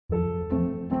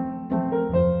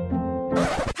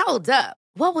Hold up.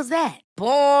 What was that?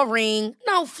 Boring.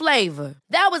 No flavor.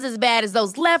 That was as bad as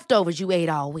those leftovers you ate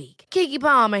all week. Keke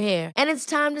Palmer here, and it's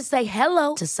time to say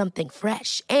hello to something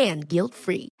fresh and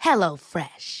guilt-free. Hello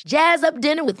Fresh. Jazz up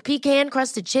dinner with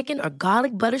pecan-crusted chicken or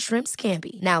garlic butter shrimp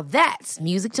scampi. Now that's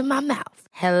music to my mouth.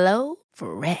 Hello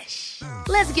Fresh.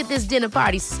 Let's get this dinner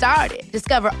party started.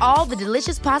 Discover all the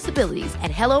delicious possibilities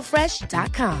at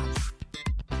hellofresh.com.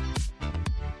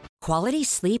 Quality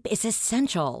sleep is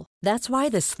essential. That's why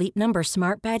the Sleep Number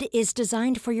Smart Bed is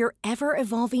designed for your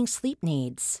ever-evolving sleep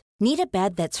needs. Need a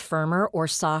bed that's firmer or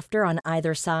softer on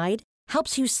either side?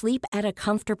 Helps you sleep at a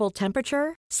comfortable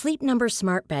temperature? Sleep Number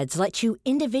Smart Beds let you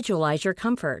individualize your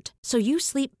comfort, so you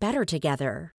sleep better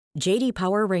together. J.D.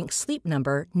 Power ranks Sleep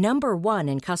Number number 1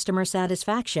 in customer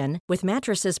satisfaction with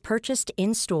mattresses purchased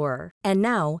in-store. And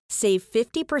now, save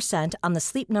 50% on the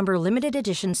Sleep Number Limited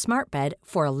Edition Smart Bed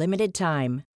for a limited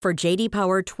time. For J.D.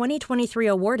 Power 2023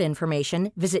 award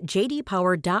information, visit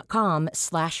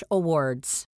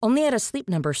jdpower.com/awards. Only at a Sleep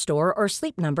Number store or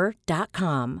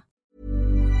sleepnumber.com.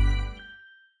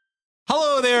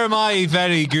 Hello there, my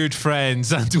very good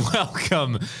friends, and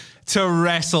welcome to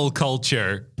Wrestle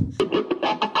Culture.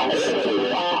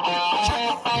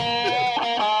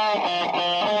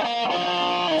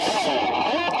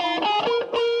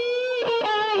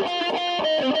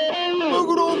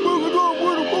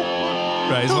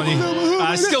 Right, it's funny.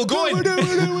 Still going.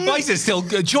 Why is it still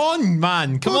John,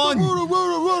 man, come on.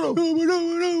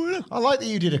 I like that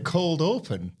you did a cold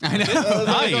open. I know.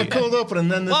 A cold open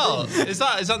and then the thing. Is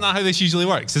that not how this usually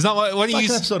works? Is that what It's like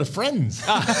an episode of Friends.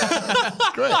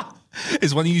 Great.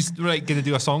 Is one of you going to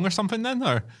do a song or something then?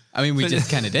 Or I mean, we just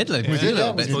kind of did. Like, We did, a yeah.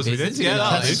 little bit. We did. Yeah,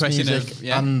 that'll do. Question Music of,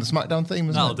 yeah. and the SmackDown theme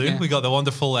as That'll well. do. We got the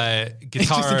wonderful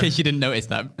guitar. Just in case you didn't notice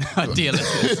that, our dear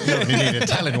listeners. Nobody needed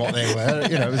telling what they were.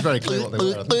 You know, it was very clear what they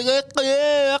were.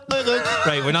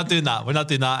 Right, we're not doing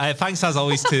that. Thanks as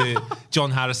always to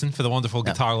John Harrison for the wonderful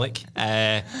guitar lick.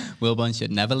 Wilburn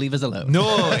should never leave us alone.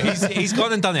 No, he's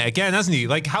gone and done it again, hasn't he?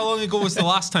 Like, how long ago was the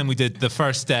last time we did the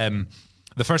first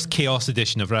Chaos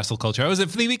edition of Wrestle Culture? Was it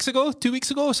 3 weeks ago? 2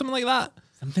 weeks ago? Something like that?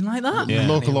 Something like that. Yeah.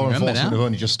 Local law Remember enforcement now? have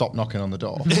only just stopped knocking on the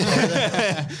door.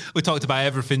 We talked about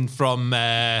everything from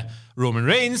Roman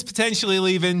Reigns potentially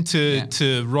leaving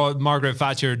to Margaret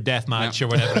Thatcher death match or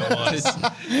whatever it was.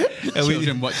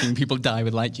 Children watching people die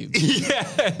with light tubes. Yeah,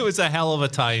 it was a hell of a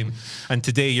time. And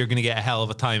today you're going to get a hell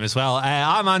of a time as well.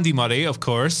 I'm Andy Murray, of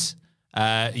course.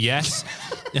 Yes.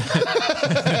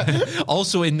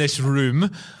 Also in this room.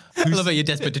 I love that you're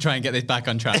desperate to try and get this back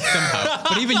on track somehow.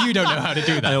 But even you don't know how to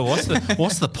do that. I know, what's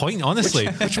the point, honestly?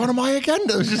 Which one am I again?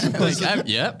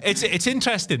 Yeah. It's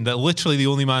interesting that literally the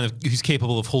only man who's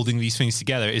capable of holding these things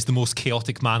together is the most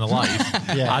chaotic man alive,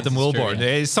 Adam Wilborn. True,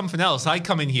 yeah. It's something else. I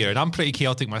come in here and I'm pretty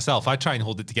chaotic myself. I try and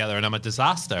hold it together and I'm a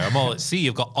disaster. I'm all at sea.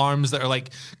 I've got arms that are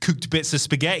like cooked bits of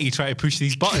spaghetti trying to push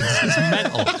these buttons. It's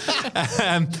mental.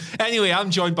 Anyway,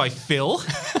 I'm joined by Phil.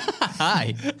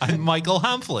 Hi. And Michael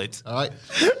Hamflet. All right.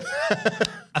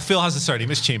 Phil has a surname.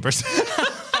 It's Chambers.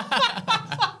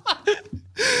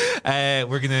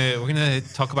 We're gonna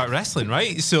talk about wrestling,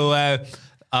 right? So I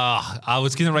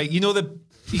was gonna write. You know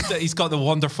he's got the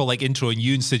wonderful like intro, and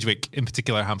you and Sidgwick in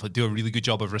particular, Hamflet, do a really good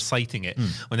job of reciting it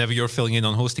whenever you're filling in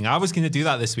on hosting. I was gonna do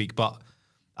that this week, but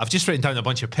I've just written down a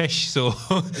bunch of pish. So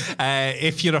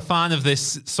if you're a fan of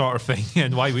this sort of thing,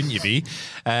 and why wouldn't you be,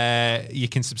 you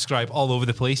can subscribe all over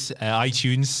the place.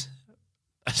 iTunes.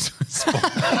 All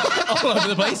over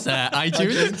the place.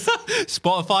 iTunes.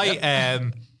 Spotify.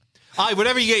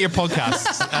 Wherever you get your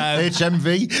podcasts.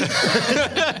 HMV.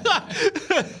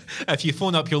 If you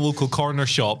phone up your local corner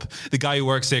shop, the guy who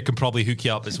works there can probably hook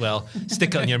you up as well.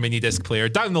 Stick it on your mini disc player,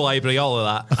 down the library, all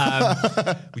of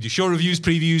that. We do show reviews,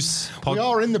 previews. We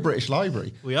are in the British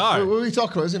Library. We are. We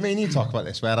talk about, is it me and you talk about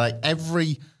this, where like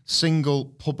every single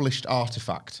published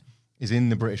artifact is in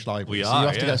the British Library. We so are, you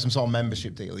have to yeah. get some sort of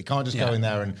membership deal. You can't just go in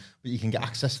there but you can get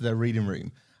access to their reading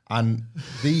room. And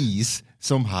these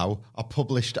somehow are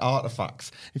published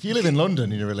artifacts. If you live in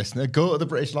London and you're a listener, go to the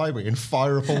British Library and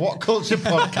fire up a What Culture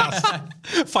podcast.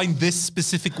 Find this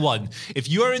specific one. If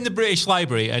you are in the British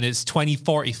Library and it's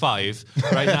 2045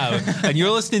 right now, and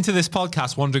you're listening to this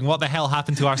podcast wondering what the hell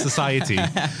happened to our society,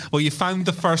 well, you found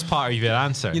the first part of your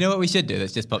answer. You know what we should do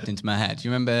that's just popped into my head? Do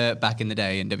you remember back in the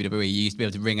day in WWE, you used to be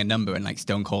able to ring a number and like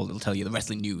Stone Cold will tell you the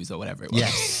wrestling news or whatever it was?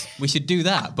 Yes. We should do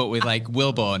that, but with like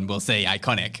Wilborn will say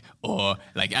iconic, or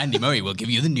like Andy Murray will will give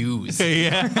you the news.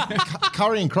 Yeah.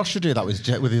 Karrion Kross should do that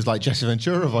with his like Jesse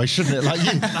Ventura voice, shouldn't it? Like,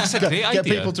 That's a great get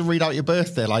idea. people to read out your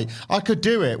birthday. Like, I could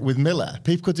do it with Miller.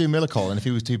 People could do Miller call, and if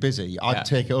he was too busy, I'd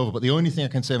take it over. But the only thing I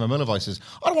can say in my Miller voice is,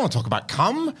 I don't want to talk about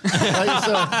cum. Like,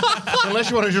 so, unless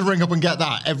you want to just ring up and get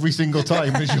that every single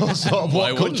time as your sort of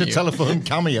Why What wouldn't Culture you? telephone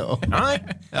cameo. I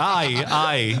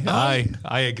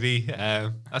agree.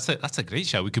 That's a great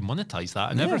show. We could monetize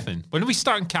that and everything. When are we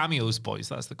starting cameos, boys?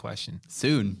 That's the question.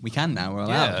 Soon. We can now. We're allowed.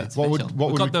 Yeah. It's What official.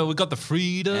 would We got the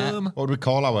freedom. What would we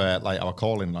call our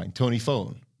calling line? Tony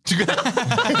Phone. you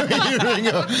ring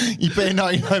up, you pay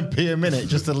 99p a minute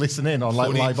just to listen in on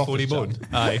like live office bone. chat.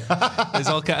 Aye. It's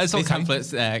all This kind. Hamlet's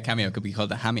cameo could be called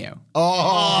the Hameo.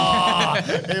 Oh,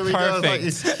 here we go.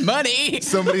 Perfect. Like, Money!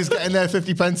 somebody's getting their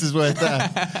 50 pences worth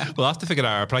there. We'll have to figure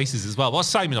out our prices as well. What's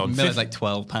Simon on? Miller's like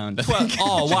 £12, I Well, think.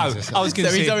 oh wow! I was going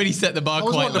So to he's say. already set the bar I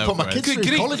was quite wanting to low put my for us. kids Good through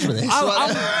grief. college with this.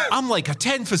 I'm like a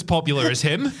tenth as popular as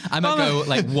him. I might go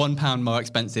like £1 more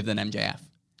expensive than MJF.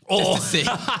 Oh. Just to see.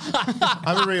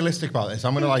 I'm realistic about this.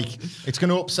 I'm gonna it's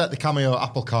gonna upset the cameo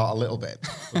apple cart a little bit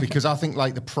because I think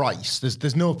like the price.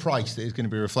 There's no price that is going to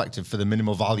be reflective for the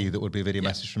minimal value that would be a video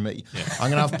message from me. I'm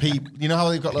gonna have people. You know how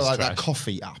they've got like that trash.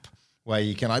 coffee app where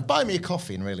you can like buy me a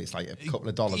coffee and really it's like a couple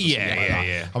of dollars. Or something like that.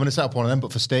 Yeah. I'm gonna set up one of them,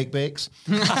 but for steak bakes.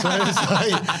 So it's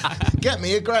like, get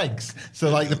me a Greg's.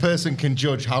 So like the person can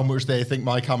judge how much they think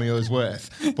my cameo is worth.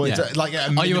 But Yeah. it's like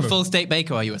at a Are you a minimum- full steak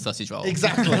baker or are you a sausage roll?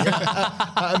 Exactly.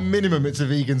 At a minimum, it's a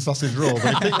vegan sausage roll.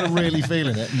 But if people are really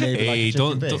feeling it, maybe like Hey, a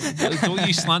chicken bake. don't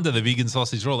you slander the vegan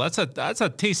sausage roll? That's a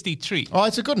tasty treat. Oh,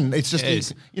 it's a good one. It's just It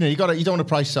is. you don't want to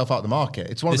price yourself out of the market.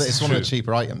 It's one of This the is one of the true.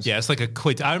 cheaper items. Yeah, it's like a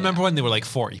quid. I remember when they were like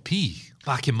 40p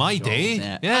back in my day.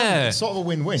 yeah. Yeah. It's sort of a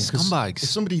win-win. 'Cause Scumbags. If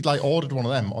somebody like ordered one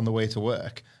of them on the way to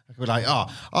work, I could be like,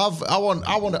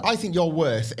 I think you're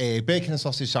worth a bacon and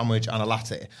sausage sandwich and a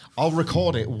latte. I'll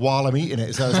record it while I'm eating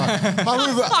it. So it's like,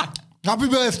 happy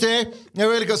birthday. I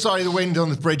really got sorry the wind on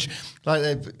the bridge. Like,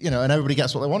 and everybody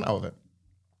gets what they want out of it.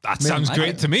 That sounds I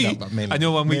great to me. No, but mainly- I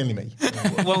know mainly me.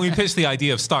 when we pitched the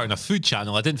idea of starting a food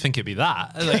channel, I didn't think it'd be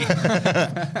that. Like,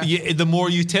 the more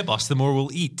you tip us, the more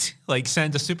we'll eat. Like,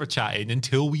 send a super chat in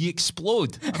until we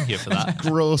explode. I'm here for that.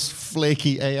 Gross,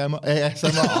 flaky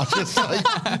ASMR, just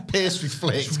like pastry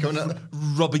flakes coming out.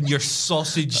 Rubbing your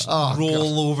sausage Oh,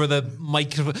 roll over the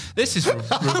microphone. This is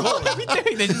What are we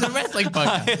doing? This is a wrestling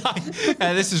podcast.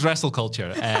 this is Wrestle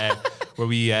Culture, where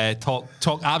we talk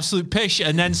absolute pish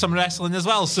and then some wrestling as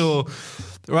well. So,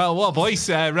 well, boys,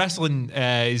 wrestling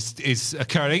is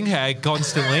occurring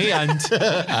constantly, and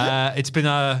it's been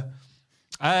a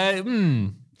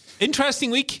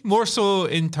interesting week. More so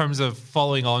in terms of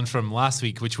following on from last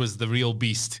week, which was the real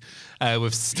beast.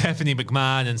 With Stephanie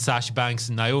McMahon and Sasha Banks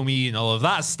and Naomi and all of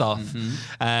that stuff.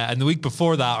 And the week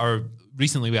before that, or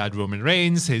recently, we had Roman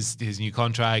Reigns, his new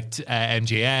contract,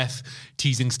 MJF,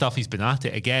 teasing stuff. He's been at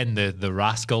it again, the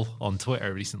rascal on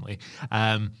Twitter recently.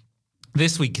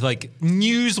 This week, like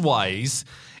news-wise,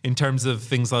 in terms of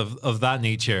things of that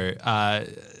nature,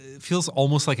 it feels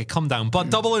almost like a come down.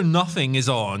 But Double or Nothing is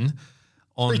on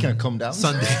Speaking of come down.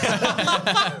 Sunday.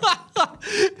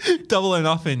 Double or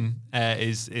Nothing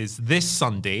is this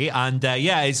Sunday, and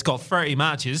it's got 30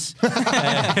 matches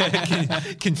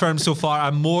confirmed so far,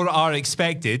 and more are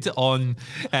expected on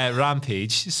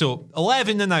Rampage. So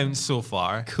 11 announced so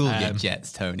far. Cool your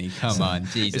jets, Tony. Come on.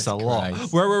 Jesus It's a lot.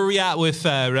 Christ. Where were we at with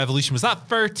Revolution? Was that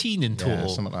 13 in total? Yeah,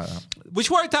 something like that. Which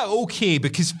worked out okay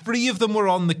because 3 of them were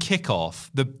on the kickoff.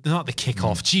 Not the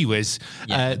kickoff, gee whiz.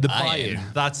 Yeah, the buy-in. buy-in.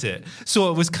 That's it.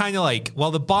 So it was kind of like, well,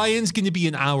 the buy-in's going to be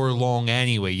an hour long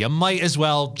anyway. You might as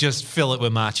well just fill it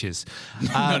with matches.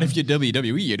 Not if you're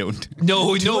WWE, you don't.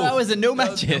 No, 2 hours and no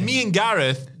matches. Me and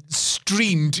Gareth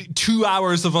streamed 2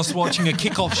 hours of us watching a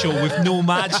kickoff show with no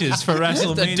matches for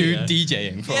WrestleMania. That dude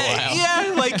DJing for a while.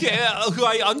 Yeah, like who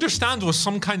I understand was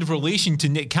some kind of relation to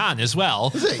Nick Khan as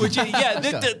well. Which,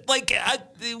 like a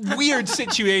weird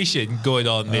situation going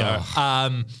on there.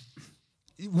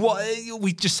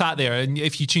 We just sat there, and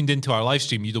if you tuned into our live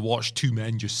stream, you'd have watched 2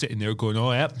 men just sitting there going,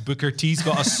 "Oh, yeah, Booker T's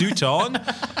got a suit on.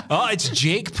 Oh, it's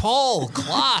Jake Paul,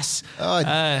 class."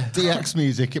 DX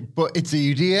music, but it's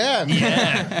EDM.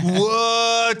 Yeah.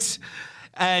 What?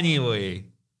 Anyway,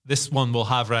 this one will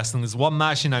have wrestling. There's 1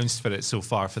 match announced for it so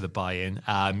far for the buy-in.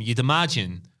 You'd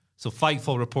imagine. So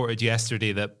Fightful reported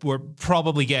yesterday that we're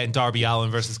probably getting Darby Allin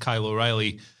versus Kyle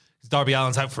O'Reilly. Darby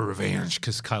Allin's out for revenge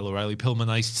because Kyle O'Reilly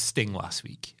Pillmanized Sting last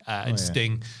week. And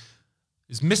Sting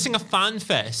is missing a fan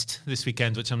fest this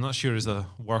weekend, which I'm not sure is a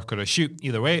work or a shoot.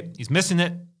 Either way, he's missing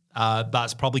it.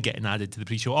 That's probably getting added to the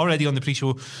pre-show. Already on the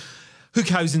pre-show,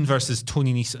 Hookhausen versus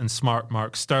Tony Nese and Smart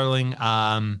Mark Sterling.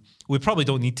 We probably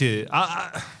don't need to...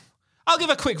 I'll give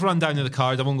a quick rundown of the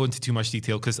card. I won't go into too much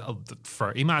detail because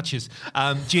 30 matches.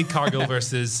 Jade Cargill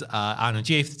versus Anna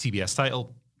Jay for the TBS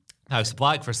title. House of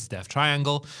Black versus Death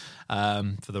Triangle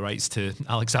for the rights to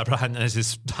Alex Abraham as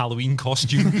his Halloween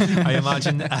costume, I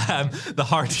imagine. The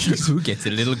Hardys. Who gets a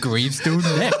little gravestone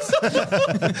next?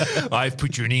 I've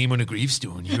put your name on a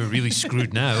gravestone. You're really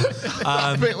screwed now.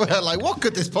 We're like, what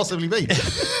could this possibly be?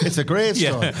 It's a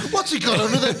gravestone. Yeah. What's he got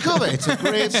under the cover? It's a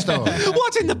gravestone.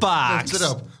 What's in the box? Lifts it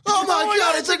up. Oh my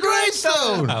God, it's a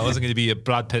gravestone. That wasn't going to be a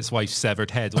Brad Pitt's wife's severed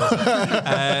head, was it?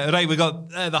 Right, we got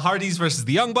the Hardys versus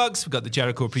the Young Bucks. We got the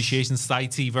Jericho Appreciation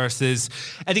Society versus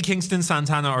Eddie Kingston,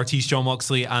 Santana, Ortiz, Jon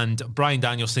Moxley, and Bryan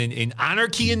Danielson in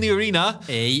Anarchy in the Arena.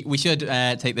 Hey, we should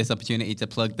take this opportunity to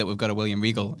plug that we've got a William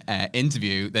Regal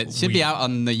interview that should be out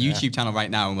on the YouTube channel right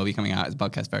now and will be coming out as a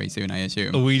podcast very soon, I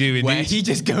assume. We do indeed. Where he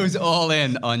just goes all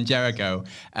in on Jericho,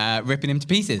 ripping him to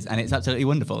pieces, and it's absolutely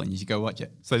wonderful, and you should go watch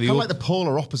it. So Kind of like the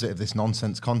polar opposite of this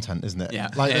nonsense content, isn't it? Yeah.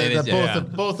 Like Yeah, they're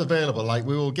both available. Like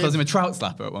we will give. Calls him a trout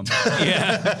slapper at one point.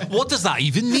 Yeah. What does that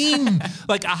even mean?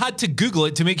 Like, I had to Google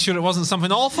it to make sure it wasn't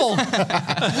something awful. Not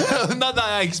that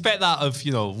I expect that of,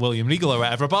 William Regal or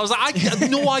whatever, but I was like, I have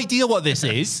no idea what this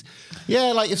is.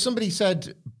 Yeah, like if somebody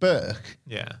said Burke,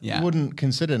 Yeah. Yeah. wouldn't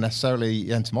consider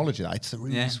necessarily entomology. It's the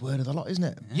rudest word of the lot, isn't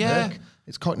it? Yeah. Burke.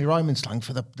 It's Cockney rhyming slang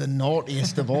for the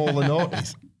naughtiest of all the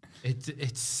naughties.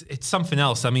 It's something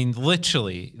else. I mean,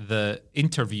 literally, the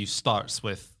interview starts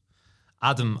with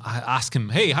Adam. I ask him,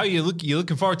 "Hey, how you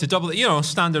looking forward to double?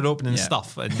 Standard opening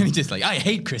stuff." And he's just like, I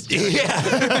hate Christian.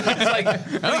 It's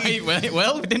like,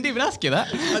 well, we didn't even ask you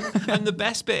that. and the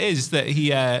best bit is that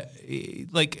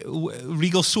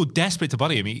Regal's so desperate to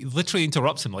bury him, he literally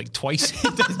interrupts him like twice.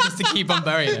 Just to keep on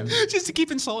burying him. Just to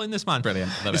keep insulting this man.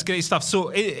 Brilliant. Love It's it. great stuff. So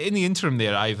in the interim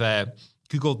there, I've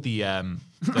Googled the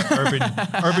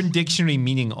urban dictionary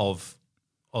meaning of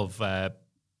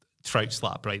trout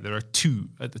slap, right? There are two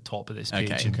at the top of this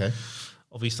page. Okay. And Okay.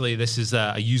 obviously, this is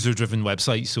a user-driven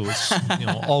website, so it's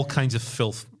all kinds of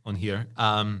filth on here.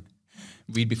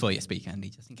 Read before you speak, Andy,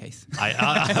 just in case.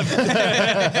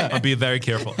 I'm being very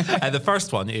careful. The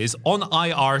first one is on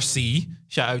IRC.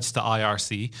 Shout outs to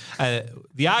IRC.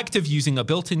 The act of using a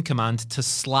built-in command to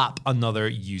slap another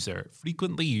user,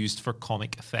 frequently used for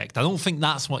comic effect. I don't think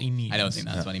that's what he means. I don't think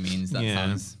that's what he means. That Yeah.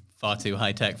 sounds far too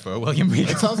high-tech for a William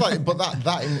Regal. It sounds like, but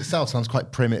that in itself sounds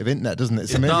quite primitive internet, doesn't it?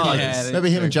 So maybe, does.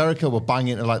 maybe him and Jericho were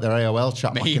banging into like their AOL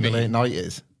chat back in the Maybe. late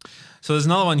 90s. So there's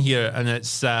another one here, and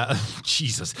it's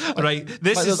Jesus. Right,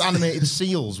 this Like is those animated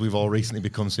seals we've all recently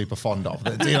become super fond of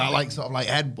that do that, like sort of like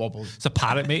head wobbles. it's a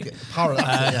parrot, mate. Parrot,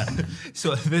 that's it, yeah.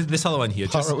 So this other one here,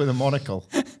 Parrot with a monocle.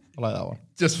 I like that one.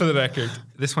 just for the record,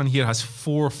 this one here has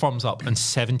 4 thumbs up and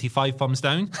 75 thumbs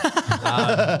down.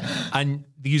 And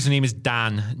the username is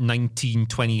Dan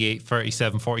 1928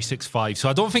 37 46 5. So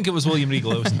I don't think it was William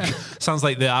Regal. It was, sounds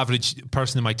like the average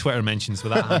person in my Twitter mentions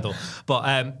with that handle. But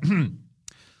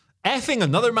effing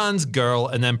another man's girl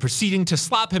and then proceeding to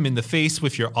slap him in the face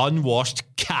with your unwashed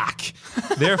cack.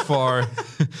 Therefore,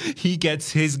 he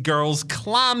gets his girl's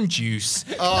clam juice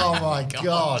Oh my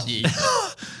God.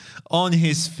 on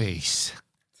his face.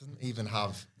 Doesn't even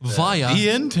have. Via. The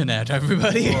internet,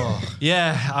 everybody.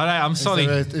 Yeah, all right, I'm sorry.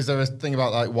 Is there a thing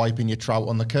about like wiping your trout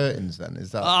on the curtains then?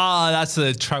 Is that. That's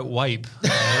a trout wipe.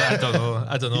 I don't know.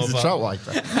 He's a about- trout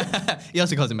wiper. He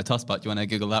also calls him a toss pot. Do you want to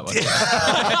Google that one?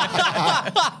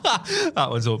 That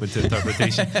one's open to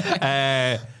interpretation.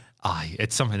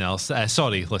 It's something else.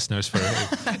 Sorry, listeners, for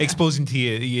exposing to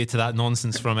you to that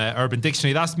nonsense from Urban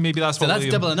Dictionary. That's So what that's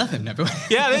William- double or nothing, everyone.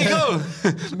 Yeah, there you go.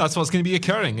 That's what's going to be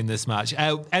occurring in this match.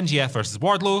 MJF versus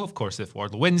Wardlow. Of course, if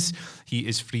Wardlow wins, he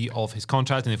is free of his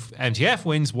contract. And if MJF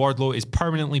wins, Wardlow is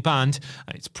permanently banned.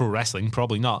 It's pro wrestling,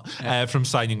 probably not, from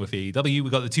signing with AEW. We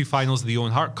got the 2 finals of the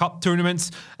Owen Hart Cup tournaments.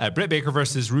 Britt Baker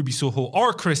versus Ruby Soho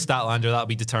or Chris Statlander. That'll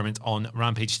be determined on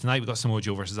Rampage tonight. We got Samoa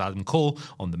Joe versus Adam Cole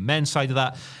on the men's side of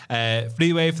that.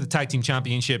 Freeway for the tag team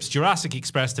championships. Jurassic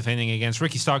Express defending against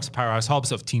Ricky Starks, Powerhouse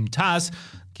Hobbs of Team Taz.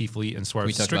 Keith Lee and Swerve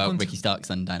We talked Strickland. about Ricky Starks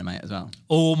and Dynamite as well.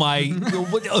 Oh my!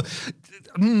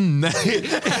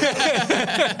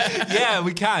 Yeah,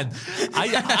 we can.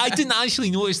 I didn't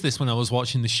actually notice this when I was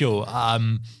watching the show.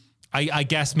 I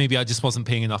guess maybe I just wasn't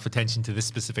paying enough attention to this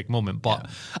specific moment. But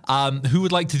who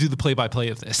would like to do the play-by-play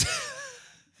of this?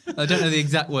 I don't know the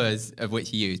exact words of which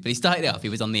he used, but he started it off. He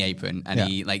was on the apron and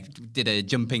he did a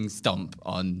jumping stomp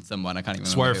on someone. I can't even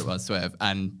remember who it was. Swerve,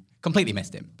 and completely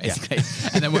missed him basically.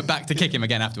 And then went back to kick him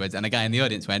again afterwards. And a guy in the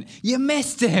audience went, "You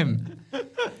missed him!"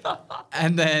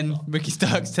 And then Ricky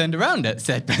Starks turned around at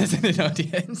said person in the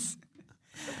audience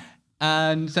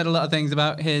and said a lot of things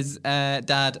about his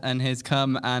dad and his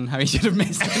cum and how he should have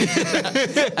missed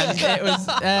it. And it was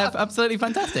absolutely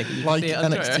fantastic. Like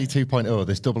NXT 2.0,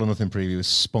 this Double or Nothing preview is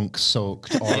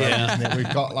spunk-soaked already, isn't it?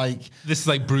 We've got like... This is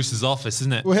like Bruce's office,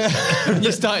 isn't it?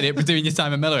 You started it doing your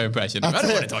Simon Miller impression. I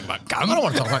don't want to talk about cum. I don't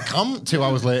want to talk about cum. 2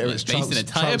 hours later, it's based an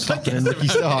entire Trout and Ricky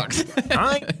Starks.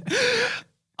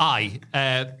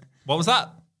 What was that?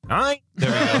 Aye.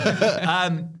 There we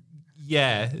go.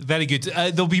 Yeah, very good.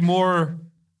 There'll be more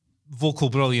vocal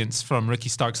brilliance from Ricky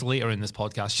Starks later in this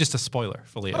podcast. Just a spoiler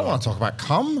for later. I don't want to talk about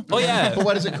cum. Oh, yeah. But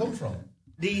where does it come from?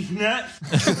 These nuts.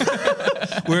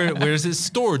 Where is it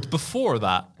stored before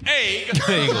that? Hey.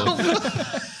 There you go.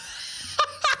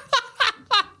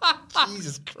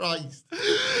 Jesus Christ.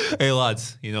 Hey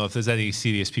lads, if there's any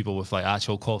serious people with like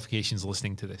actual qualifications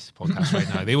listening to this podcast right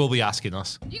now, they will be asking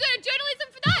us. You got a journalism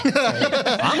for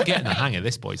that? I'm getting the hang of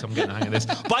this, boys. I'm getting the hang of this.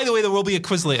 By the way, there will be a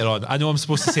quiz later on. I know I'm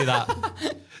supposed to say that.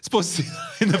 Supposed to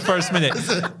in the first minute,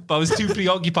 but I was too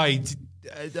preoccupied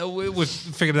with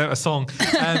figuring out a song.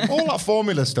 All that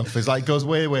formula stuff is like goes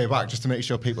way, way back just to make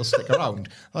sure people stick around.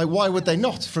 Like, why would they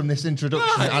not from this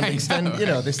introduction and extend,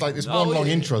 this one long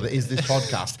intro that is this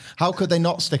podcast? How could they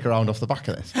not stick around off the back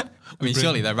of this? I mean,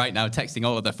 surely they're right now texting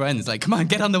all of their friends like, come on,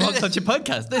 get on the What's Such a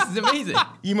Podcast. This is amazing.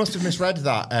 You must have misread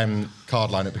that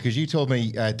card lineup because you told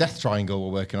me Death Triangle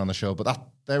were working on the show, but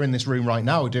they're in this room right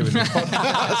now doing this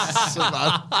podcast.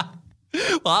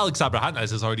 Well, Alex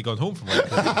Abrahantes has already gone home from work.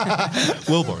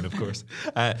 Wilborn, of course.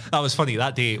 That was funny.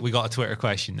 That day we got a Twitter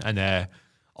question and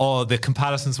the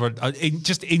comparisons were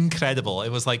just incredible. It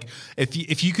was like,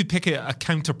 if you could pick a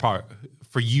counterpart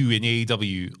for you in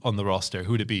AEW on the roster,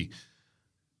 who would it be?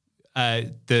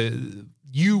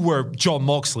 You were John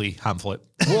Moxley, Hamflet.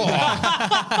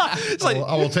 It's like,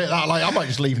 I will take that. Like, I might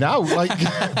just leave now. Like,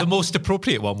 the most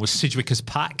appropriate one was Sidgwick as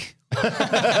Pac.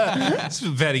 It's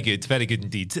very good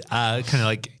indeed. Kind of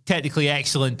like technically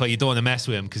excellent, but you don't want to mess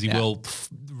with him because he will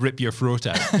rip your throat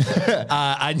out.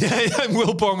 And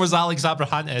Wilborn was Alex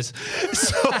Abrahantes.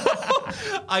 So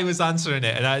I was answering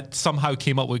it, and I somehow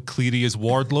came up with Cleary as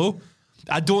Wardlow.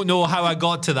 I don't know how I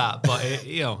got to that, but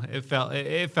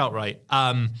it felt right.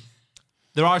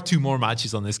 There are 2 more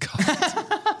matches on this card.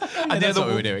 And that's what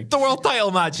we were doing. The world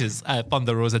title matches.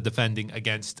 Thunder Rosa defending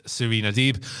against Serena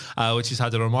Deeb, which has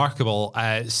had a remarkable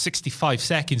 65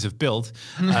 seconds of build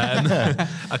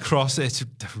across. It's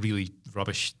really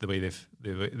rubbish the way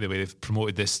they've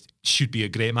promoted this. Should be a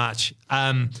great match.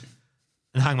 And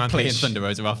Hangman playing Page. Thunder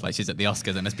Rosa off like she's at the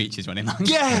Oscars and her speech is running long.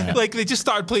 Yeah, like they just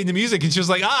started playing the music and she was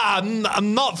like,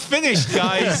 I'm not finished,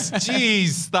 guys.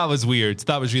 Jeez, that was weird.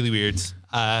 That was really weird.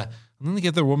 I'm going to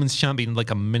give their women's champion like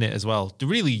a minute as well. The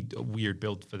really weird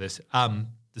build for this. The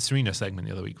Serena segment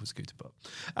the other week was good. But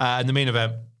and the main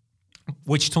event,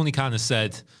 which Tony Khan has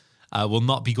said will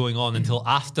not be going on until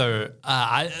after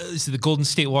the Golden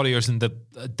State Warriors and the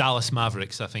Dallas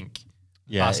Mavericks, I think,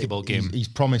 basketball game. He's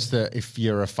promised that if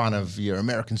you're a fan of your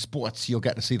American sports, you'll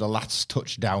get to see the last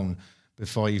touchdown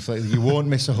before you won't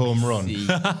miss a home run,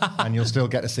 and you'll still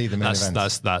get to see the main event.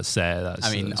 That's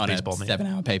I mean, on baseball, a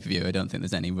 7-hour pay-per-view, I don't think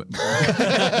there's any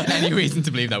reason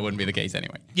to believe that wouldn't be the case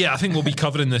anyway. Yeah, I think we'll be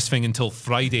covering this thing until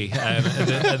Friday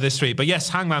at this rate. But yes,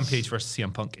 Hangman Page versus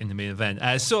CM Punk in the main event.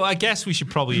 So I guess we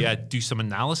should probably do some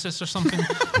analysis or something.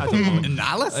 I don't know.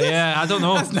 Analysis? Yeah, I don't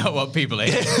know. That's not what people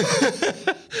hear.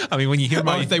 I mean, when you hear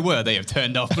if they were, they have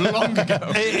turned off long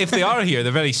ago. If they are here,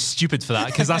 they're very stupid for that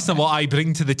because that's not what I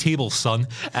bring to the table, son.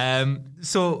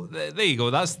 So there you go.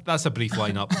 That's a brief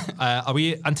lineup. Are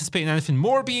we anticipating anything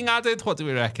more being added? What do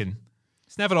we reckon?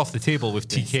 It's never off the table with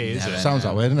TK, is it? Sounds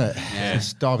that way, doesn't it? Yeah.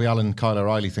 This Darby Allin, Kyle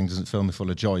O'Reilly thing doesn't fill me full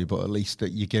of joy, but at least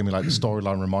that you gave me like the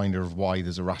storyline reminder of why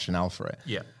there's a rationale for it.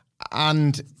 Yeah.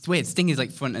 And it's weird. Sting is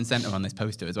like front and center on this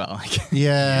poster as well.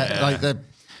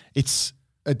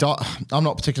 I'm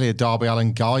not particularly a Darby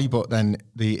Allin guy, but then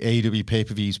the AEW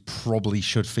pay-per-views probably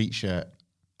should feature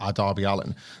a Darby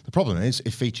Allin. The problem is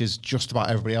it features just about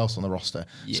everybody else on the roster.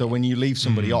 Yeah. So when you leave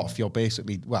somebody off, you're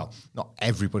basically, well, not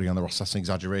everybody on the roster, that's an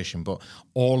exaggeration, but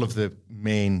all of the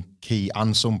main key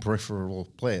and some peripheral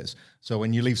players. So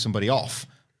when you leave somebody off,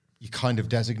 you kind of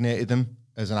designated them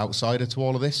as an outsider to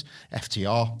all of this.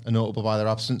 FTR are notable by their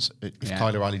absence. If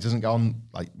Kyle O'Reilly doesn't go on,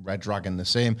 like Red Dragon, the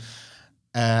same.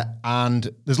 And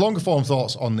there's longer form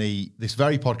thoughts on this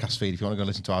very podcast feed if you want to go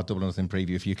listen to our Double or Nothing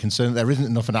preview if you're concerned there isn't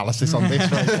enough analysis on this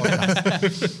very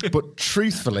podcast. But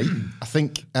truthfully, I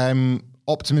think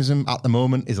optimism at the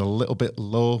moment is a little bit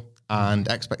low and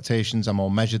expectations are more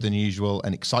measured than usual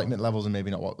and excitement levels are maybe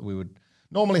not what we would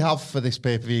normally have for this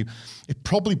pay-per-view. It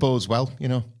probably bodes well,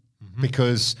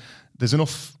 because there's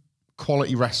enough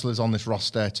quality wrestlers on this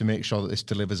roster to make sure that this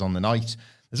delivers on the night.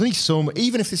 There's only so much,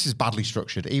 even if this is badly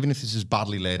structured, even if this is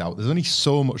badly laid out, there's only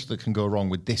so much that can go wrong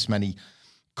with this many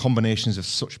combinations of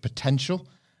such potential.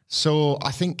 So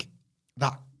I think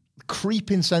that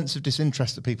creeping sense of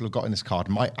disinterest that people have got in this card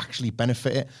might actually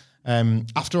benefit it.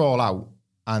 After All Out,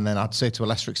 and then I'd say to a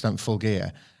lesser extent Full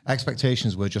Gear,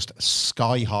 expectations were just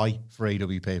sky high for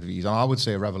AEW pay-per-views. And I would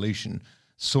say Revolution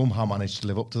somehow managed to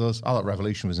live up to those. I thought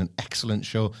Revolution was an excellent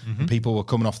show. And people were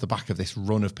coming off the back of this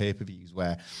run of pay-per-views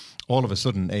where all of a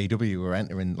sudden AEW were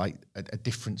entering like a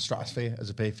different stratosphere as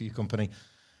a pay-per-view company.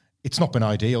 It's not been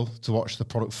ideal to watch the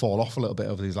product fall off a little bit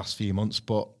over these last few months,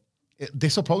 but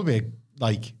this will probably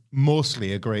be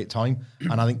mostly a great time.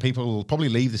 And I think people will probably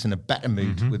leave this in a better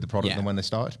mood with the product than when they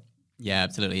started. Yeah,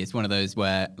 absolutely. It's one of those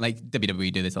where, like,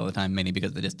 WWE do this all the time, mainly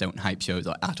because they just don't hype shows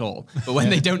at all. But when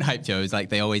they don't hype shows, like,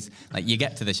 they always, like, you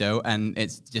get to the show and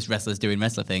it's just wrestlers doing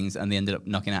wrestler things and they ended up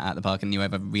knocking it out of the park and you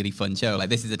have a really fun show. Like,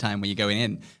 this is a time where you're going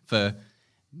in for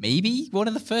maybe one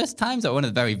of the first times, or one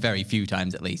of the very, very few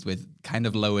times at least, with kind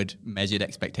of lowered, measured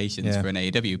expectations for an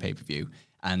AEW pay-per-view.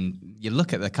 And you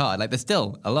look at the card, like, there's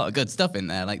still a lot of good stuff in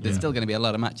there. Like, there's still going to be a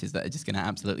lot of matches that are just going to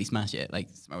absolutely smash it, like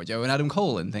Samoa Joe and Adam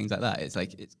Cole and things like that. It's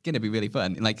like, it's going to be really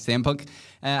fun. Like CM Punk,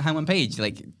 Hangman Page,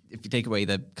 like, if you take away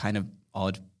the kind of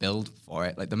odd build for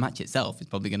it, like, the match itself is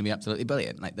probably going to be absolutely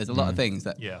brilliant. Like, there's a lot of things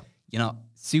that you're not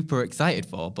super excited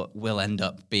for, but will end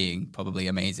up being probably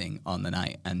amazing on the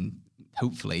night. And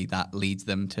hopefully that leads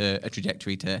them to a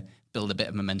trajectory to build a bit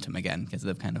of momentum again, because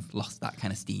they've kind of lost that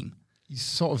kind of steam. He's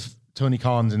sort of, Tony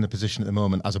Khan's in the position at the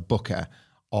moment as a booker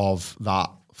of that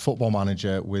football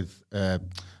manager with,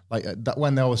 that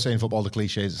when they always say in football, the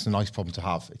cliches, it's a nice problem to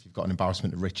have if you've got an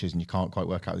embarrassment of riches and you can't quite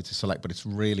work out who to select, but it's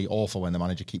really awful when the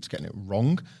manager keeps getting it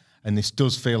wrong. And this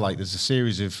does feel like there's a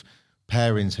series of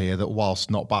pairings here that,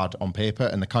 whilst not bad on paper,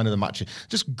 and the kind of the match,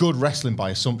 just good wrestling by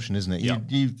assumption, isn't it? Yeah.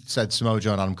 You said Samoa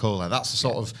Joe and Adam Cole. That's the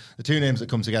sort of the two names that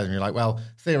come together, and you're like, well,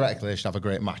 theoretically they should have a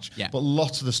great match. Yeah. But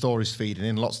lots of the stories feeding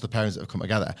in, lots of the pairings that have come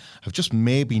together have just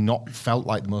maybe not felt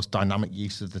like the most dynamic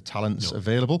use of the talents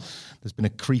available. There's been a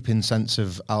creeping sense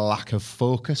of a lack of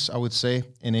focus, I would say,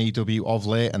 in AEW of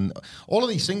late, and all of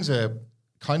these things are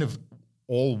kind of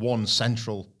all one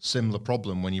central, similar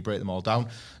problem when you break them all down.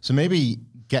 So maybe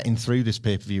getting through this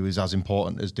pay-per-view is as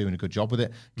important as doing a good job with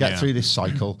it. Get through this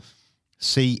cycle,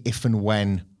 see if and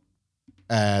when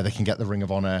they can get the Ring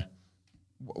of Honor,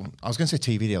 I was going to say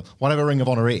TV deal, whatever Ring of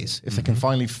Honor is, if they can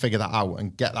finally figure that out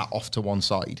and get that off to one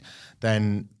side,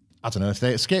 then, I don't know, if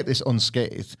they escape this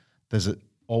unscathed, there's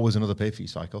always another pay-per-view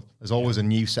cycle. There's always a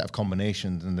new set of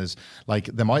combinations, and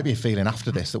there might be a feeling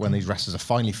after this that when these wrestlers are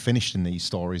finally finished in these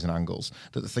stories and angles,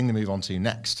 that the thing they move on to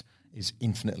next is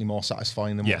infinitely more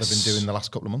satisfying than what they've been doing the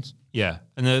last couple of months. Yeah,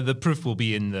 and the proof will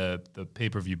be in the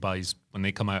pay-per-view buys when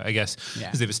they come out, I guess,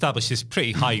 because they've established this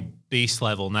pretty high base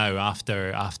level now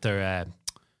after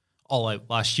All Out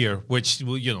last year, which,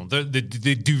 you know, they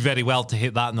do very well to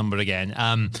hit that number again.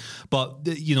 But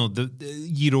the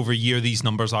year over year, these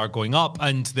numbers are going up,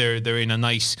 and they're in a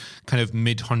nice kind of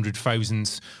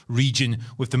mid-100,000s region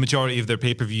with the majority of their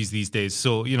pay-per-views these days.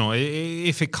 So, you know,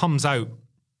 if it comes out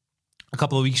a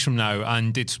couple of weeks from now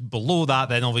and it's below that,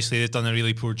 then obviously they've done a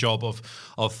really poor job of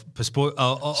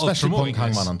especially putting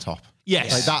Hangman on top.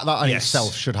 Yes, like that in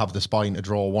itself should have the spine to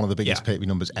draw one of the biggest pay-per-view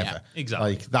numbers ever.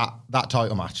 Exactly. Like that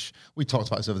title match, we talked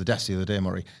about this over the desk the other day,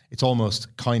 Murray. It's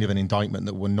almost kind of an indictment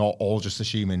that we're not all just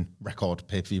assuming record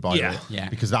pay-per-view buy rate. Yeah.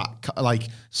 Because that, like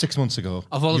 6 months ago,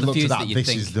 of all you the looked at feuds that, that this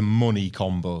think, is the money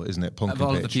combo, isn't it? Punk of and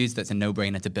all Page. the feuds, that's a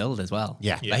no-brainer to build as well.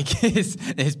 Yeah. Like his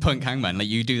Punk Hangman. Like,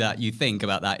 you do that, you think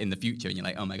about that in the future, and you're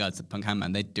like, oh my god, it's a Punk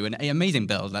Hangman. They do an amazing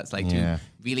build. That's like two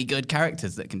really good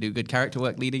characters that can do good character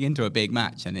work leading into a big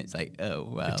match, and it's like, oh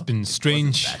well. It's been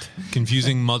strange,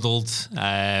 confusing, muddled.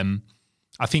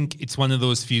 I think it's one of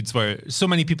those feuds where so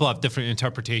many people have different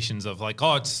interpretations of, like,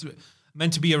 oh, it's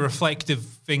meant to be a reflective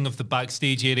thing of the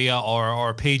backstage area,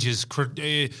 or Page's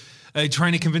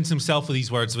trying to convince himself of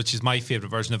these words, which is my favorite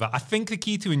version of it. I think the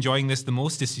key to enjoying this the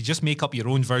most is to just make up your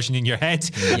own version in your head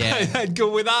and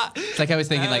go with that. It's like I was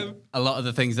thinking, like, a lot of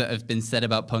the things that have been said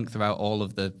about Punk throughout all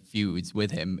of the feuds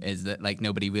with him is that, like,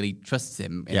 nobody really trusts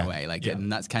him in a way. Like,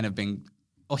 and that's kind of been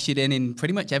ushered in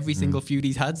pretty much every single feud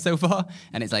he's had so far.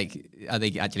 And it's like, are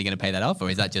they actually going to pay that off, or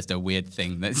is that just a weird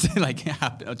thing that's like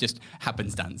just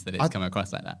happenstance that it's come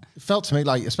across like that? It felt to me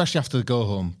like, especially after the go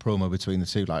home promo between the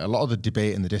two, like a lot of the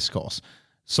debate and the discourse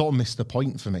sort of missed the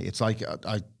point for me. It's like,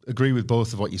 I agree with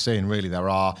both of what you're saying. Really, there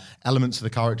are elements of the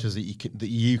characters that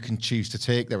you can choose to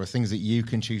take. There are things that you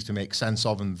can choose to make sense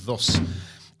of, and thus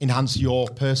enhance your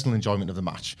personal enjoyment of the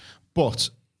match. But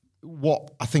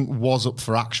what I think was up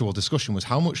for actual discussion was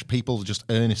how much people just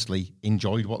earnestly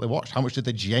enjoyed what they watched. How much did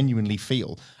they genuinely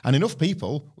feel? And enough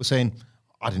people were saying,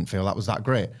 I didn't feel that was that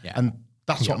great. Yeah. And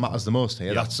that's what matters the most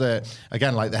here. That's,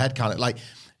 again, like the headcanon. Like,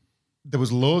 there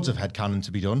was loads of headcanon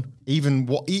to be done. Even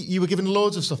what you were given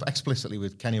loads of stuff explicitly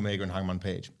with Kenny Omega and Hangman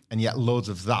Page, and yet loads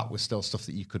of that was still stuff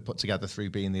that you could put together through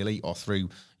being the Elite or through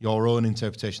your own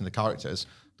interpretation of the characters.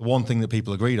 The one thing that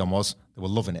people agreed on was they were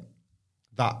loving it.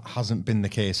 That hasn't been the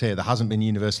case here. There hasn't been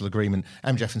universal agreement.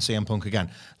 MJF and CM Punk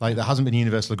again. Like, there hasn't been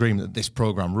universal agreement that this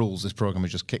program rules. This program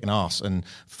is just kicking ass and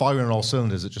firing on all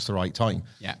cylinders at just the right time.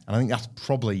 Yeah. And I think that's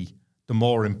probably the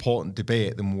more important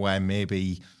debate than where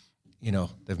maybe, you know,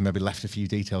 they've maybe left a few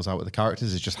details out with the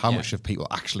characters. Is just how much have people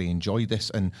actually enjoyed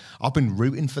this. And I've been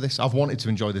rooting for this. I've wanted to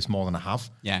enjoy this more than I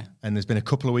have. Yeah. And there's been a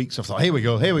couple of weeks I've thought, here we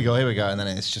go. And then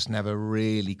it's just never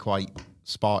really quite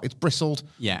sparked. It's bristled,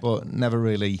 but never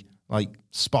really like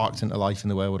sparked into life in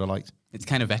the way I would have liked. It's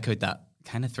kind of echoed that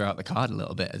kind of throughout the card a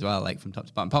little bit as well, like from top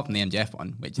to bottom, apart from the MJF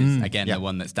one, which is again the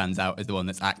one that stands out as the one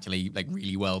that's actually like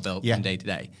really well built from day to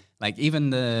day. Like even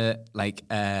the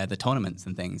tournaments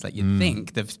and things, like you'd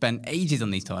think they've spent ages on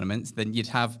these tournaments, then you'd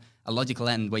have a logical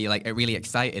end where you're like really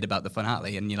excited about the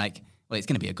finale and you're like, well, it's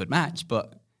going to be a good match,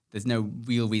 but there's no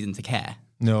real reason to care.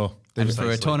 No. And for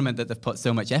a tournament that they've put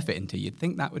so much effort into, you'd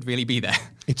think that would really be there.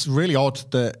 It's really odd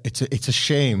that it's a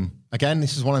shame. Again,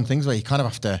 this is one of the things where you kind of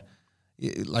have to,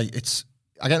 like,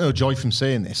 I get no joy from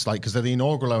saying this, like, because they're the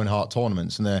inaugural Owen Hart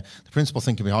tournaments, and the principle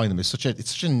thinking behind them is such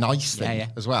a nice thing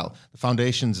as well. The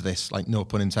foundations of this, like, no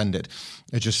pun intended,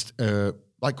 are just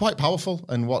like quite powerful,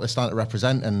 and what they're starting to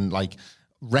represent, and like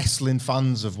wrestling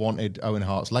fans have wanted Owen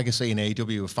Hart's legacy, and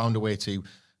AEW have found a way to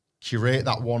curate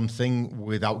that one thing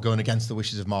without going against the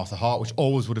wishes of Martha Hart, which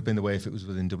always would have been the way if it was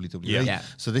within WWE. Yeah.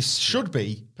 So this should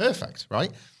be perfect,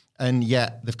 right? And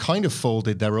yet they've kind of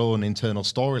folded their own internal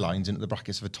storylines into the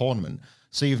brackets of a tournament.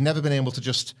 So you've never been able to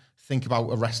just think about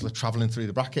a wrestler traveling through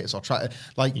the brackets or try to,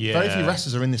 like, very few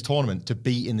wrestlers are in this tournament to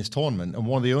be in this tournament. And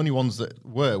one of the only ones that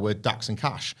were Dax and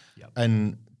Cash. Yep.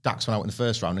 And Dax went out in the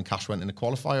first round and Cash went in the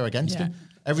qualifier against him.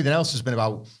 Everything else has been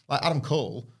about, like, Adam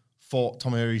Cole fought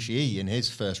Tomohiro Ishii in his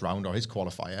first round or his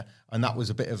qualifier, and that was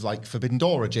a bit of like Forbidden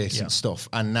Door adjacent stuff.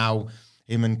 And now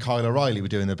him and Kyle O'Reilly were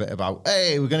doing a bit about,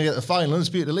 hey, we're going to get the final,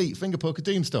 Undisputed Elite, finger poker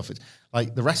Doom stuff. It's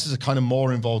like the wrestlers are kind of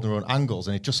more involved in their own angles,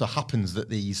 and it just so happens that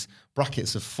these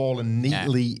brackets have fallen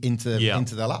neatly into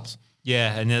their laps.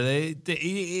 Yeah, and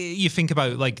you think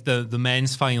about like the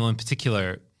men's final in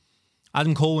particular.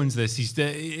 Adam Cole wins this.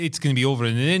 It's going to be over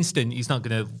in an instant. He's not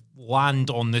going to land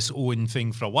on this Owen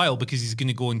thing for a while because he's going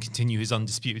to go and continue his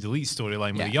Undisputed Elite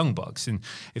storyline with the Young Bucks. And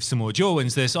if Samoa Joe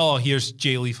wins this, here's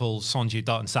Jay Lethal, Sanjay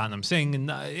Dutt, and Satnam Singh.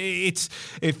 And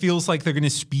it feels like they're going to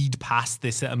speed past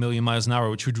this at 1,000,000 miles an hour,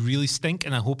 which would really stink,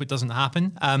 and I hope it doesn't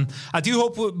happen. I do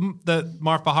hope that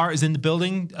Martha Hart is in the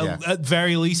building, at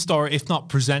very least, or if not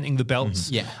presenting the belts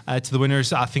to the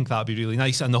winners. I think that would be really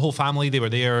nice. And the whole family, they were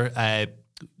there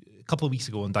couple of weeks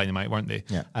ago on Dynamite, weren't they?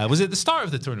 Yeah. Was it the start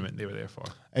of the tournament they were there for?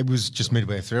 It was just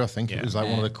midway through, I think. It was like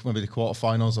one of the maybe the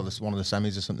quarterfinals or one of the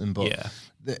semis or something. But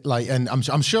and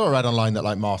I'm sure I read online that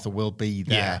like Martha will be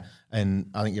there, and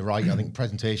I think you're right. I think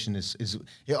presentation is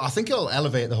I think it'll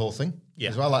elevate the whole thing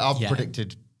as well. Like I've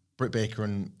predicted Britt Baker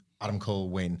and Adam Cole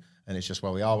win, and it's just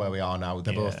where we are now.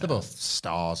 They're both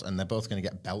stars, and they're both going to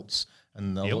get belts,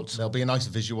 and there'll be a nice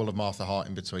visual of Martha Hart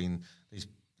in between these.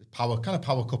 Power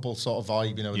couple sort of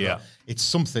vibe, you know. It's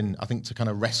something I think to kind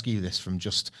of rescue this from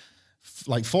just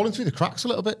like falling through the cracks a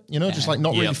little bit, you know, just like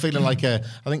not really feeling like I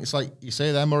think it's like you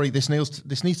say there, Murray. This needs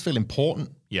to feel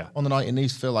important. On the night, it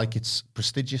needs to feel like it's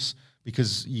prestigious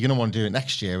because you're gonna want to do it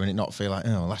next year and it not feel like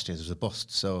last year's was a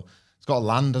bust. So it's got to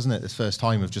land, doesn't it? This first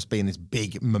time of just being this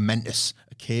big momentous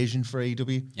occasion for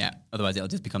AEW. Yeah. Otherwise, it'll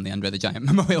just become the Andre the Giant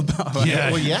Memorial Battle.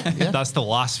 Yeah. That's the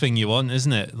last thing you want,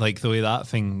 isn't it? Like the way that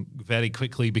thing very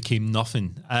quickly became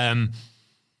nothing. What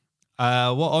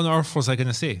on earth was I going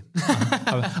to say?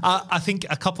 I think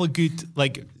a couple of good,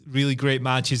 like really great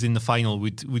matches in the final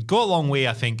would go a long way.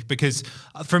 I think because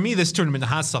for me, this tournament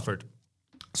has suffered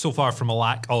so far from a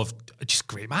lack of just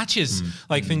great matches,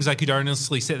 things I could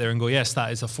earnestly sit there and go, yes,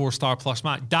 that is a 4-star plus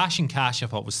match. Dash and Cash I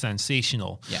thought was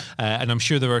sensational, and I'm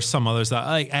sure there were some others that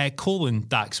like Cole and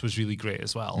Dax was really great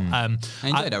as well. I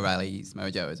enjoyed O'Reilly's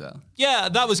Mojo as well. Yeah,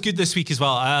 that was good this week as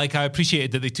well. I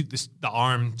appreciated that they took the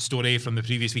arm story from the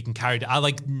previous week and carried it. I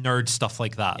like nerd stuff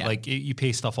like that. Like you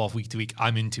pay stuff off week to week.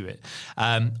 I'm into it.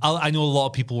 I know a lot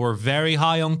of people were very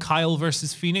high on Kyle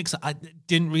versus Phoenix. I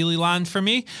didn't really land for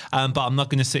me, but I'm not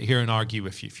going to sit here and argue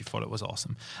with you if you thought it was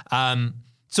awesome.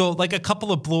 So like a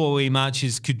couple of blowaway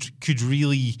matches could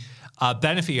really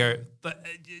benefit here. But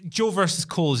Joe versus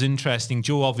Cole is interesting.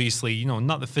 Joe, obviously,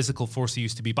 not the physical force he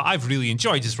used to be, but I've really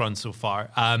enjoyed his run so far.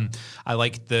 I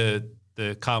liked the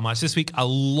Kyle match this week. I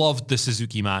loved the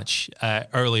Suzuki match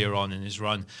earlier on in his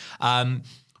run.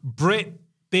 Britt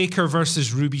Baker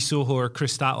versus Ruby Soho or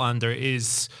Chris Statlander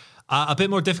is a bit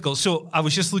more difficult. So I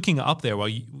was just looking it up there while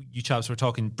you chaps were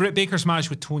talking. Britt Baker's match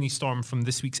with Toni Storm from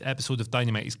this week's episode of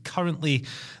Dynamite is currently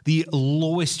the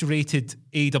lowest rated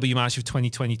AEW match of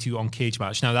 2022 on Cage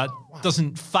Match. Now, that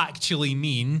doesn't factually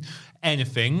mean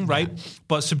anything, right?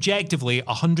 But subjectively,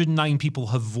 109 people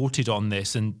have voted on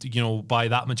this. And, by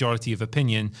that majority of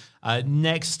opinion,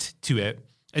 next to it,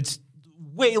 it's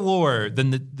way lower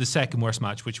than the second worst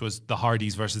match, which was the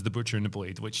Hardys versus the Butcher and the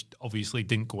Blade, which obviously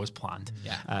didn't go as planned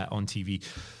on TV.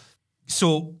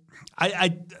 So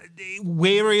I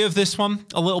wary of this one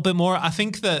a little bit more. I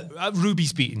think that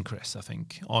Ruby's beaten Chris, I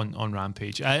think, on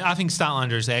Rampage. I think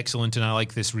Statlander is excellent, and I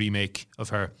like this remake of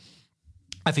her.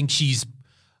 I think she's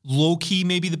low-key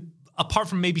maybe apart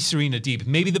from maybe Serena Deeb,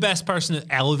 maybe the best person at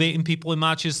elevating people in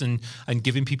matches and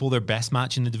giving people their best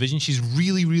match in the division. She's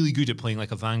really, really good at playing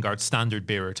like a Vanguard standard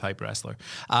bearer type wrestler.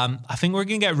 I think we're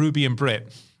going to get Ruby and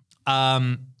Britt.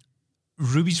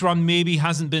 Ruby's run maybe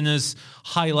hasn't been as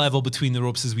high level between the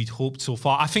ropes as we'd hoped so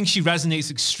far. I think she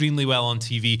resonates extremely well on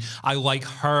TV. I like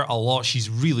her a lot. She's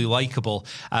really likable.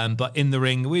 But in the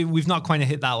ring, we've not quite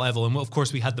hit that level. And of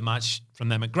course, we had the match from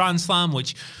them at Grand Slam,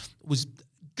 which was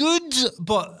good,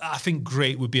 but I think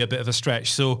great would be a bit of a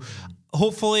stretch. So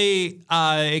hopefully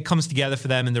it comes together for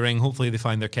them in the ring. Hopefully they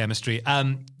find their chemistry.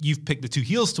 You've picked the two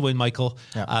heels to win, Michael.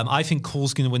 Yeah. I think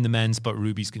Cole's going to win the men's, but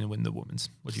Ruby's going to win the women's.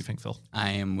 What do you think, Phil?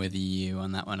 I am with you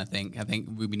on that one, I think. I think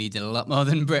Ruby needs it a lot more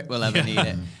than Britt will ever need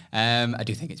it. I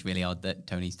do think it's really odd that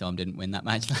Toni Storm didn't win that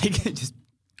match. It just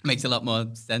makes a lot more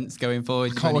sense going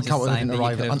forward. I know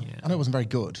it wasn't very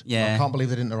good. Yeah. I can't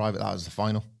believe they didn't arrive at that as the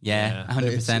final. Yeah,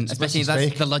 100%. Especially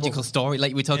that's the logical story.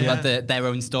 Like we talked about their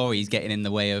own stories getting in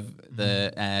the way of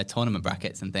the tournament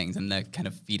brackets and things, and they're kind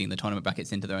of feeding the tournament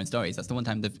brackets into their own stories. That's the one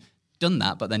time they've done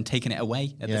that, but then taken it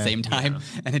away at the same time,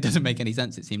 and it doesn't make any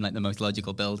sense. It seemed like the most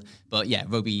logical build. But yeah,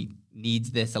 Ruby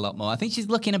needs this a lot more. I think she's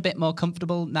looking a bit more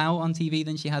comfortable now on TV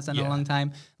than she has in a long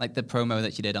time. Like the promo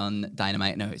that she did on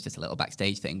Dynamite, no, it's just a little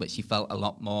backstage thing, but she felt a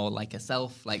lot more like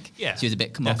herself. Like she was a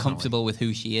bit more comfortable with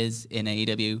who she is in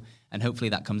AEW, and hopefully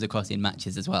that comes across in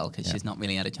matches as well, because she's not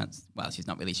really had a chance. Well, she's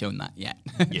not really shown that yet.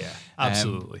 Yeah,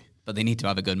 absolutely. But they need to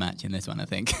have a good match in this one, I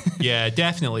think. Yeah,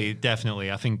 definitely.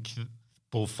 I think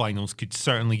both finals could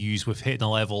certainly use with hitting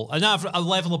a level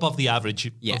above the average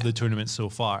of the tournament so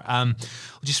far. We'll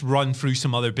just run through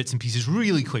some other bits and pieces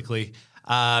really quickly.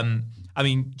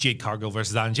 Jade Cargill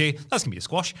versus Anna Jay, that's going to be a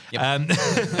squash. Yep.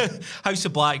 House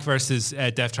of Black versus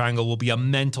Death Triangle will be a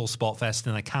mental spot fest,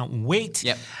 and I can't wait.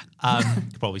 Yep.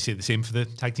 Could probably say the same for the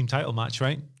tag team title match,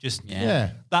 right? Just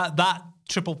that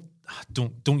triple...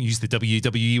 Don't use the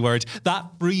WWE word. That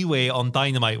three-way on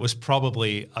Dynamite was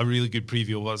probably a really good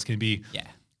preview of what's going to be. Yeah.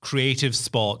 Creative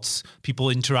spots, people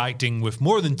interacting with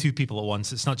more than two people at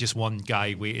once. It's not just one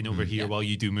guy waiting over here while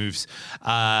you do moves.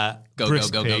 Go.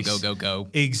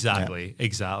 Exactly.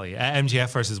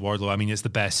 MJF versus Wardlow. It's the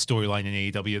best storyline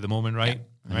in AEW at the moment, right?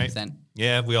 Yeah, right.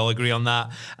 Yeah, we all agree on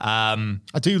that.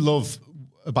 I do love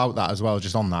about that as well,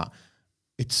 just on that.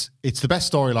 It's the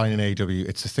best storyline in AEW.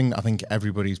 It's the thing that I think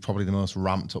everybody's probably the most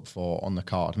ramped up for on the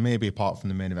card, maybe apart from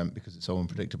the main event because it's so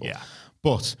unpredictable. Yeah.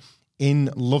 But in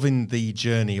loving the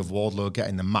journey of Wardlow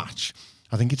getting the match,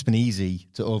 I think it's been easy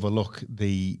to overlook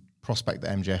the prospect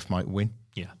that MJF might win.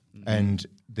 Yeah. Mm-hmm. And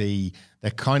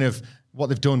they're kind of, what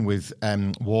they've done with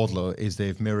Wardlow is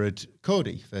they've mirrored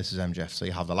Cody versus MJF. So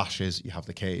you have the lashes, you have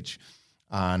the cage,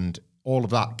 and all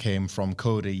of that came from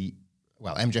Cody.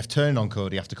 Well, MJF turned on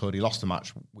Cody after Cody lost the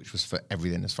match, which was for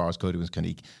everything as far as Cody was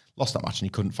concerned. He lost that match and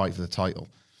he couldn't fight for the title.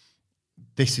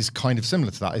 This is kind of similar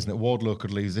to that, isn't it? Wardlow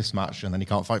could lose this match and then he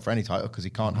can't fight for any title because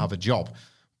he can't have a job.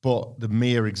 But the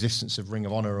mere existence of Ring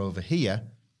of Honor over here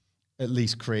at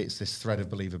least creates this thread of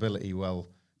believability. Well,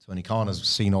 Tony Khan has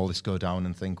seen all this go down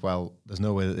and think, well, there's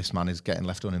no way that this man is getting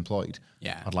left unemployed.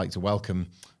 Yeah. I'd like to welcome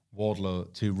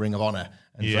Wardlow to Ring of Honor,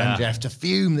 and for MJF to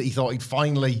fume that he thought he'd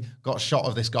finally got a shot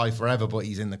of this guy forever, but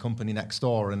he's in the company next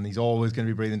door and he's always going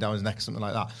to be breathing down his neck, something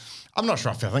like that. I'm not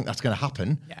sure if I think that's going to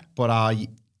happen, but I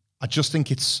just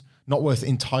think it's not worth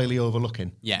entirely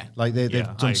overlooking. Yeah. Like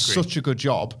they've done such a good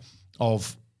job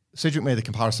of... Cedric made the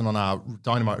comparison on our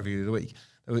Dynamite review of the week.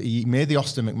 He made the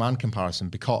Austin McMahon comparison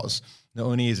because not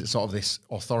only is it sort of this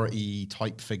authority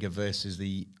type figure versus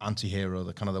the anti-hero,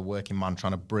 the kind of the working man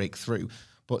trying to break through,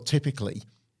 but typically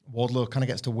Wardlow kind of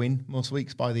gets to win most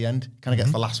weeks by the end, kind of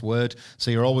gets the last word.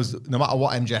 So you're always, no matter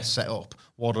what MJF set up,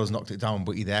 Wardlow's knocked it down,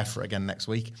 but you're there for it again next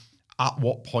week. At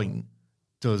what point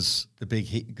does the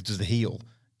heel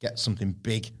get something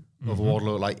big over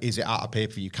Wardlow? Like, is it at a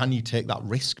pay-per-view? Can you take that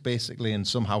risk, basically, and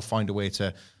somehow find a way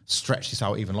to stretch this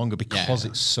out even longer because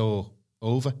it's so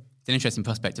over? It's an interesting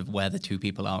prospect of where the two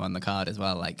people are on the card as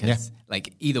well. Like,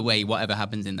 like either way, whatever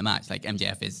happens in the match, like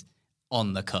MJF is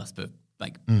on the cusp of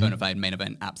like bona fide main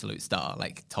event, absolute star,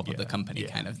 like top of the company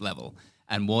kind of level.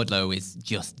 And Wardlow is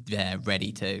just there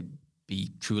ready to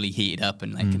be truly heated up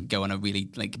and like go on a really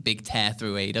like big tear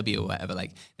through AEW or whatever.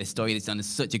 Like this story that's done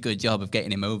such a good job of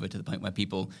getting him over to the point where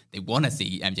people, they want to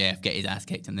see MJF get his ass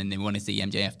kicked and then they want to see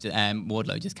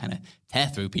Wardlow just kind of tear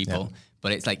through people. Yeah.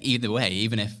 But it's like either way,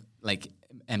 even if like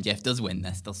MJF does win,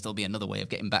 there'll still be another way of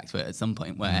getting back to it at some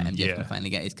point where MJF can finally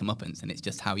get his comeuppance, and it's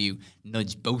just how you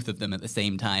nudge both of them at the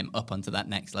same time up onto that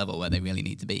next level where they really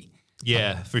need to be.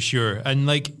 Yeah, for sure. And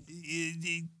like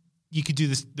you could do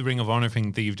this, the Ring of Honor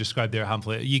thing that you've described there,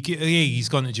 Hamlet. He's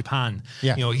gone to Japan.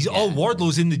 Yeah. You know,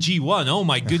 Wardlow's in the G1. Oh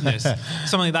my goodness.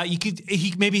 Something like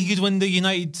that. Maybe he could win the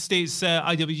United States,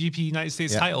 IWGP United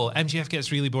States title. MJF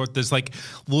gets really bored. There's like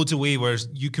loads of ways where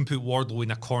you can put Wardlow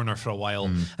in a corner for a while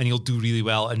and he'll do really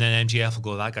well. And then MJF will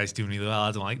go, that guy's doing really well.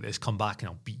 I don't like this. Come back and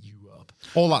I'll beat you up.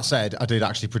 All that said, I did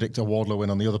actually predict a Wardlow win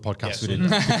on the other podcast we did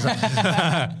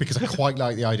because I quite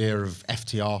like the idea of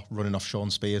FTR running off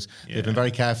Sean Spears. Yeah. They've been very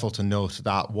careful to note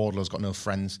that Wardlow's got no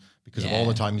friends because of all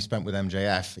the time he spent with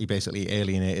MJF. He basically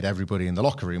alienated everybody in the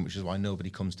locker room, which is why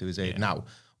nobody comes to his aid now.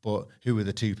 But who were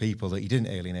the two people that he didn't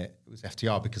alienate? It was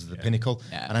FTR because of the Pinnacle.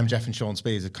 Yeah. And MJF and Sean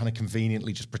Spears have kind of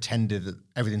conveniently just pretended that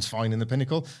everything's fine in the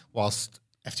Pinnacle whilst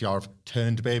FTR have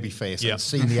turned babyface and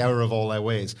seen the error of all their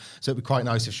ways. So it'd be quite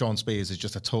nice if Sean Spears is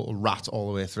just a total rat all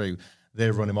the way through. They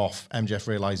run him off. MJF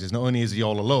realises not only is he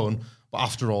all alone, but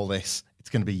after all this, it's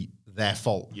going to be their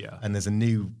fault. Yeah. And there's a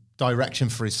new direction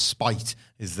for his spite,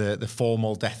 is the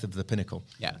formal death of the Pinnacle.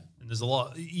 Yeah. And there's a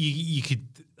lot, you could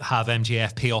have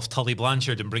MJF pay off Tully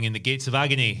Blanchard and bring in the Gates of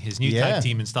Agony, his new tag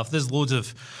team and stuff. There's loads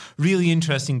of really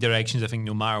interesting directions, I think,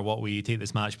 no matter what way you take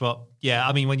this match. But yeah,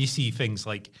 I mean, when you see things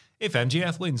like, if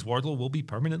MJF wins, Wardlow will be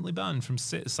permanently banned from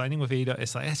signing with AEW.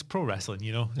 It's pro wrestling,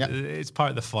 you know. Yep. It's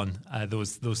part of the fun.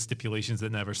 Those stipulations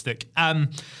that never stick. I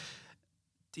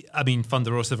mean,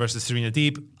 Thunder Rosa versus Serena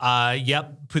Deeb.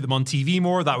 Put them on TV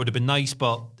more. That would have been nice.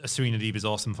 But Serena Deeb is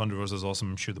awesome. Thunder Rosa is awesome.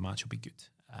 I'm sure the match will be good.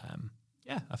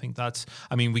 I think that's.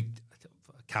 I mean, we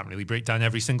can't really break down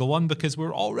every single one because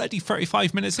we're already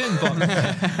 35 minutes in. But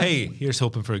hey, here's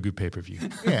hoping for a good pay-per-view.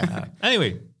 Yeah.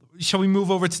 Anyway. Shall we move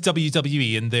over to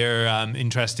WWE and their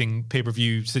interesting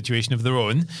pay-per-view situation of their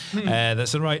own?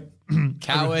 That's all right.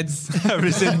 Cowards.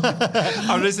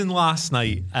 Arisen last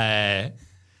night.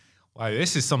 Wow,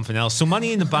 this is something else. So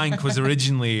Money in the Bank was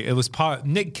originally, it was part,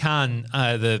 Nick Khan,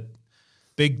 the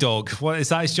big dog, what is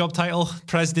that his job title?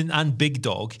 President and big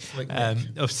dog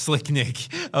of Slick Nick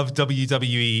of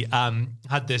WWE,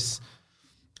 had this,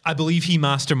 I believe he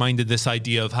masterminded this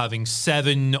idea of having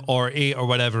 7 or 8 or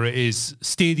whatever it is,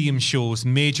 stadium shows,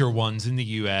 major ones in the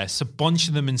US, a bunch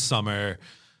of them in summer,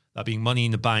 that being Money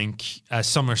in the Bank,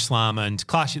 SummerSlam and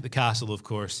Clash at the Castle, of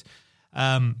course.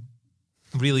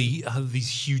 Really these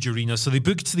huge arenas. So they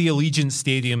booked the Allegiant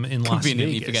Stadium in Las Vegas.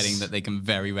 Conveniently forgetting that they can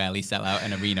very rarely sell out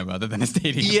an arena rather than a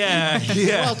stadium. Yeah.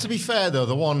 Well, to be fair, though,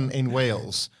 the one in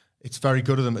Wales... It's very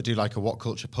good of them to do like a What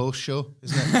Culture Post show,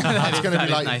 isn't it? That's going to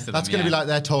be like be like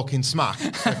they're talking smack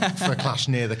for a Clash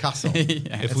near the castle.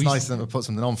 It's nice of them to put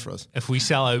something on for us. If we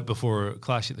sell out before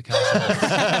Clash at the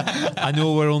Castle, I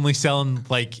know we're only selling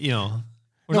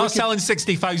we're not selling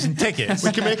 60,000 tickets.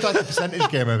 We can make like a percentage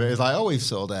game of it. It's like, we've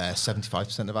sold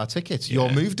 75% of our tickets. Your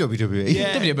move, WWE.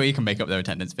 Yeah. WWE can make up their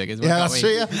attendance figures. That's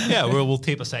true. Yeah, we'll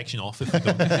tape a section off if we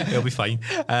don't. It'll be fine.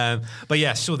 But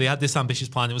yeah, so they had this ambitious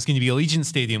plan. It was going to be Allegiant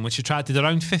Stadium, which attracted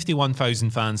around 51,000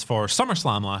 fans for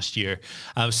SummerSlam last year.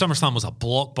 SummerSlam was a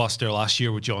blockbuster last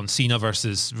year with John Cena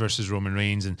versus Roman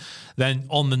Reigns. And then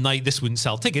on the night, this wouldn't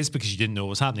sell tickets because you didn't know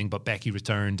what was happening, but Becky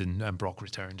returned and Brock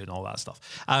returned and all that stuff.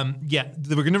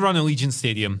 They were going to run Allegiant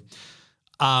Stadium.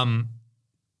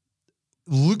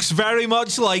 Looks very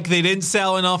much like they didn't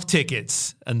sell enough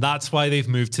tickets, and that's why they've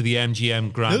moved to the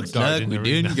MGM Grand Garden like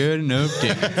we Arena. Didn't get enough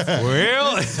tickets.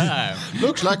 Well,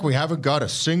 looks like we haven't got a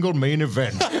single main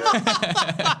event.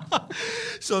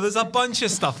 So there's a bunch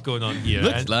of stuff going on here.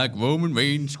 Looks like Roman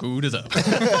Reigns screwed us up.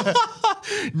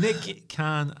 Nick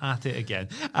Khan at it again.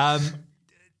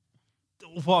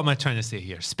 What am I trying to say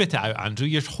here? Spit it out, Andrew.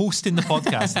 You're hosting the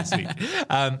podcast this week.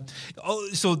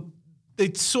 So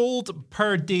they'd sold,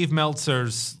 per Dave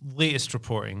Meltzer's latest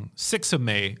reporting, 6th of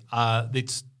May,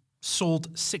 they'd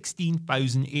sold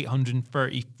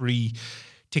 16,833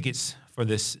 tickets for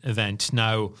this event.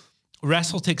 Now,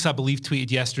 WrestleTix, I believe, tweeted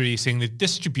yesterday saying they've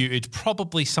distributed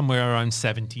probably somewhere around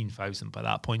 17,000 by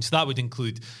that point. So that would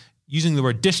include, using the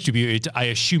word distributed, I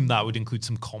assume that would include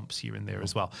some comps here and there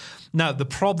as well. Now, the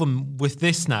problem with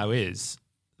this now is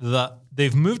that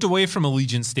they've moved away from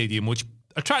Allegiant Stadium, which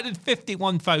attracted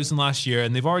 51,000 last year,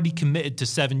 and they've already committed to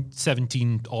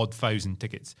 17-odd thousand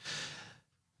tickets.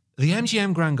 The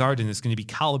MGM Grand Garden is going to be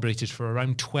calibrated for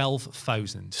around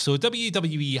 12,000. So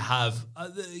WWE have,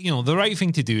 the right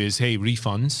thing to do is, hey,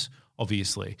 refunds,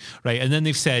 obviously, right? And then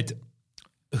they've said,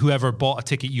 whoever bought a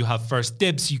ticket, you have first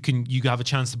dibs. You have a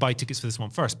chance to buy tickets for this one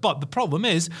first. But the problem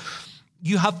is,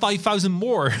 you have 5,000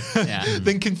 more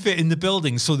than can fit in the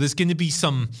building. So there's going to be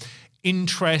some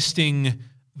interesting,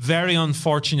 very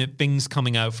unfortunate things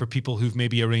coming out for people who've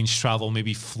maybe arranged travel,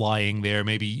 maybe flying there,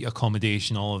 maybe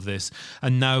accommodation, all of this,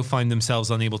 and now find themselves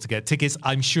unable to get tickets.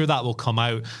 I'm sure that will come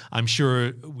out. I'm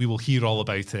sure we will hear all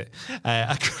about it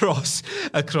across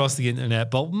the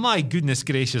internet. But my goodness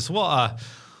gracious, what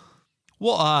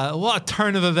a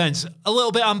turn of events. A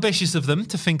little bit ambitious of them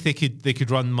to think they could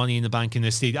run Money in the Bank in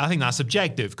this state. I think that's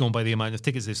subjective, going by the amount of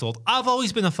tickets they've sold. I've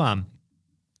always been a fan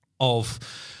of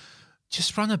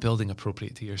just run a building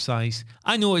appropriate to your size.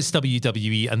 I know it's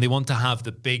WWE and they want to have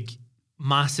the big,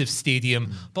 massive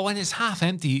stadium, but when it's half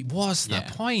empty, what's the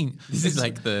point? This is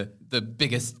like the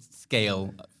biggest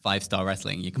scale 5-star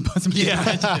wrestling you can possibly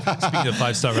imagine. Speaking of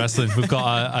 5-star wrestling, we've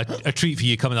got a treat for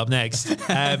you coming up next.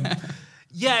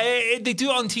 They do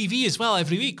it on TV as well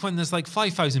every week when there's like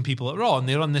 5,000 people at Raw and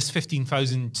they run this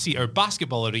 15,000-seater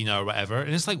basketball arena or whatever.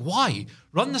 And it's like, why?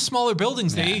 Run the smaller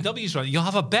buildings that AEW's run. You'll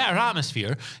have a better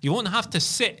atmosphere. You won't have to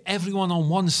sit everyone on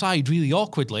one side really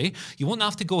awkwardly. You won't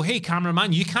have to go, hey,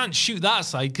 cameraman, you can't shoot that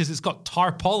side because it's got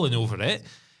tarpaulin over it.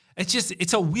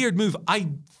 It's a weird move. I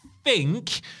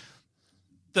think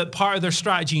that part of their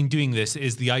strategy in doing this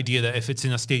is the idea that if it's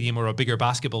in a stadium or a bigger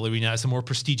basketball arena, it's a more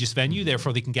prestigious venue,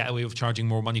 therefore they can get away with charging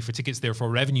more money for tickets, therefore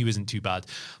revenue isn't too bad.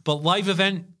 But live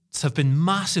events have been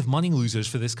massive money losers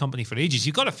for this company for ages.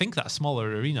 You've got to think that a smaller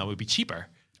arena would be cheaper.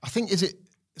 I think, obviously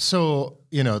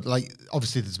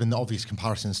there's been the obvious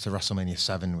comparisons to WrestleMania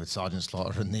 7 with Sergeant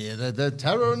Slaughter and the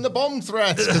terror and the bomb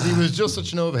threats, because he was just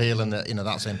such an overheal, and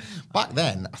that's him. Back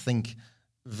then, I think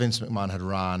Vince McMahon had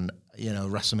ran,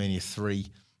 WrestleMania 3,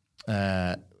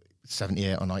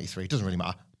 78 or 93, it doesn't really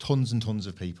matter. Tons and tons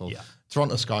of people. Yeah.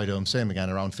 Toronto Skydome, same again,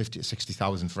 around 50 to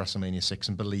 60,000 for WrestleMania 6,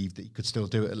 and believed that you could still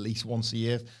do it at least once a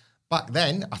year. Back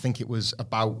then, I think it was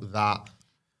about that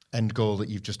end goal that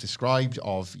you've just described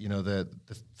of, the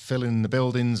filling the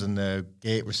buildings and the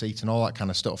gate receipts and all that kind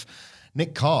of stuff.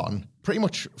 Nick Khan, pretty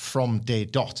much from day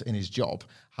dot in his job,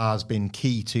 has been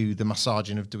key to the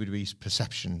massaging of WWE's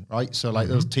perception, right? So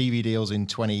those TV deals in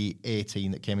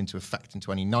 2018 that came into effect in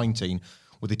 2019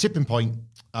 were the tipping point,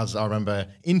 as I remember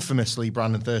infamously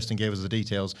Brandon Thurston gave us the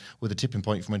details, were the tipping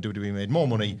point from when WWE made more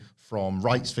money from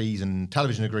rights fees and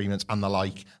television agreements and the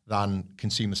like than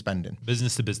consumer spending.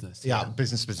 Business to business. Yeah,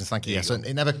 business to business, thank you. Yes, and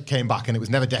it never came back and it was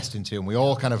never destined to, and we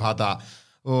all kind of had that,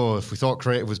 if we thought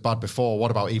creative was bad before, what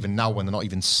about even now when they're not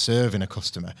even serving a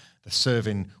customer? They're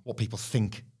serving what people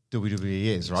think WWE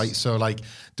is, right? So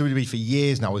WWE for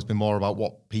years now has been more about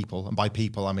what people, and by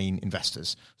people I mean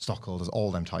investors, stockholders, all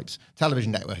them types,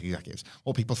 television network executives,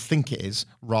 what people think it is,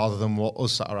 rather than what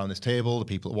us sat around this table, the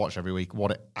people that watch every week, what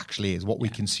it actually is, what we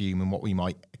consume and what we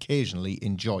might occasionally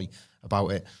enjoy about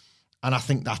it. And I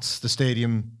think that's the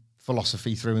stadium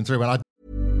philosophy through and through. And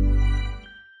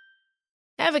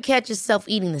Ever catch yourself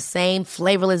eating the same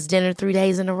flavorless dinner 3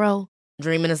 days in a row?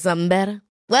 Dreaming of something better?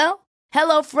 Well,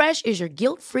 HelloFresh is your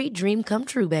guilt-free dream come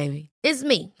true, baby. It's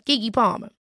me, Keke Palmer.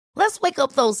 Let's wake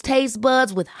up those taste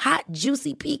buds with hot,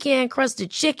 juicy pecan-crusted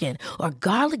chicken or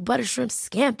garlic butter shrimp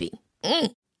scampi.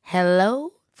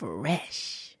 Hello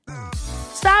Fresh.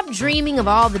 Stop dreaming of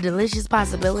all the delicious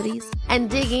possibilities and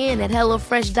dig in at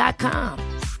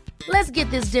HelloFresh.com. Let's get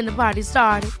this dinner party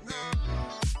started.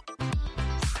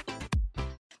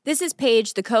 This is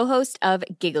Paige, the co-host of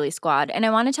Giggly Squad, and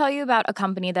I want to tell you about a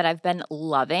company that I've been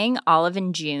loving, Olive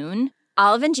 & June.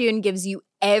 Olive & June gives you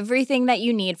everything that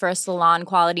you need for a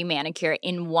salon-quality manicure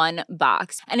in one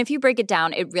box. And if you break it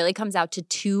down, it really comes out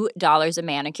to $2 a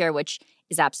manicure, which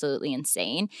is absolutely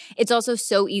insane. It's also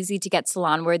so easy to get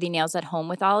salon-worthy nails at home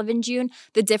with Olive & June.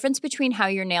 The difference between how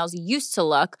your nails used to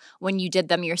look when you did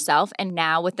them yourself and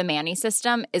now with the Mani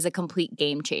system is a complete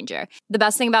game changer. The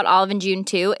best thing about Olive & June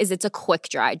too is it's a quick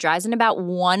dry. Dries in about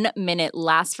 1 minute,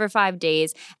 lasts for 5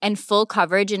 days, and full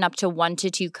coverage in up to 1 to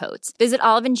 2 coats. Visit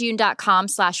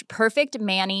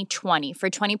oliveandjune.com/perfectmani20 for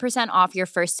 20% off your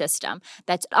first system.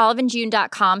 That's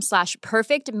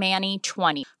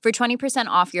oliveandjune.com/perfectmani20 for 20%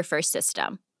 off your first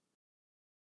system.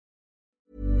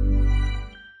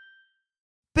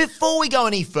 Before we go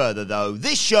any further, though,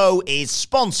 this show is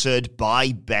sponsored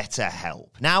by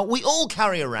BetterHelp. Now, we all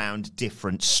carry around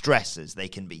different stressors. They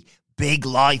can be big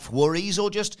life worries or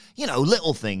just,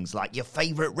 little things like your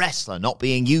favorite wrestler not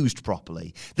being used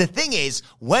properly. The thing is,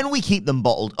 when we keep them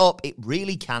bottled up, it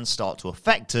really can start to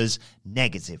affect us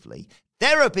negatively.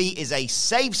 Therapy is a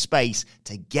safe space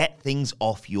to get things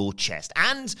off your chest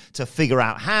and to figure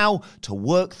out how to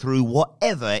work through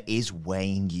whatever is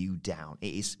weighing you down.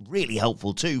 It is really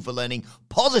helpful too for learning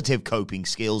positive coping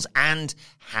skills and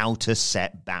how to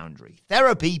set boundaries.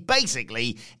 Therapy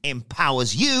basically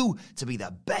empowers you to be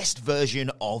the best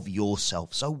version of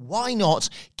yourself. So why not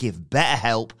give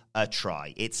BetterHelp a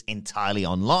try? It's entirely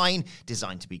online,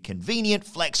 designed to be convenient,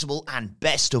 flexible, and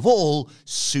best of all,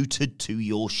 suited to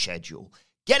your schedule.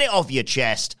 Get it off your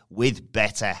chest with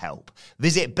BetterHelp.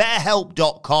 Visit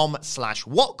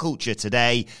betterhelp.com/whatculture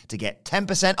today to get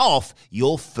 10% off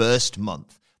your first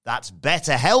month. That's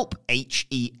BetterHelp,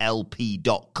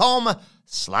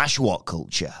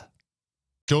 HELP.com/whatculture.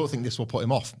 Don't think this will put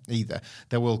him off either.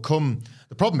 There will come...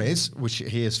 The problem is, which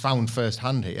he has found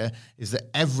firsthand here, is that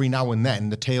every now and then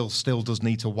the tail still does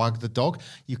need to wag the dog.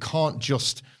 You can't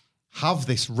just have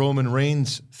this Roman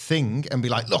Reigns thing and be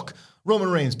like, look, Roman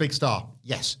Reigns, big star.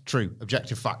 Yes, true,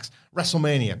 objective facts.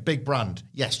 WrestleMania, big brand.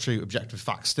 Yes, true, objective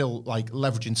facts. Still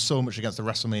leveraging so much against the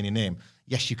WrestleMania name.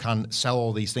 Yes, you can sell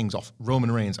all these things off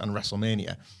Roman Reigns and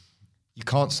WrestleMania. You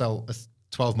can't sell a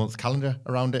 12-month calendar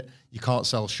around it. You can't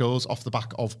sell shows off the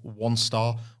back of one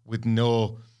star with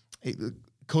no...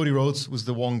 Cody Rhodes was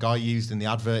the one guy used in the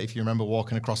advert, if you remember,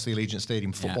 walking across the Allegiant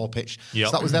Stadium football pitch. Yep.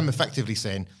 So that was them effectively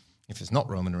saying, if it's not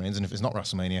Roman Reigns and if it's not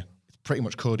WrestleMania, it's pretty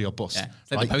much Cody or bust. Yeah.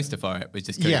 So the poster for it was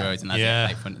just Cody Rhodes and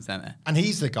that's it, front and centre. And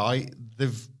he's the guy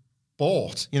they've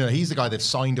bought. He's the guy they've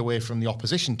signed away from the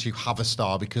opposition to have a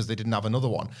star because they didn't have another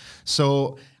one.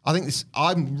 So I think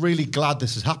I'm really glad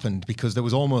this has happened because there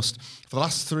was almost, for the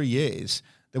last 3 years,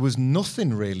 there was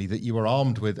nothing really that you were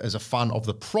armed with as a fan of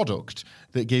the product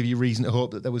that gave you reason to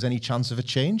hope that there was any chance of a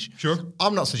change. Sure.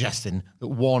 I'm not suggesting that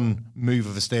one move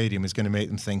of a stadium is going to make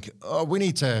them think, oh, we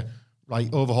need to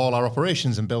overhaul our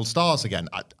operations and build stars again.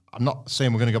 I'm not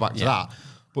saying we're going to go back to that,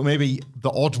 but maybe the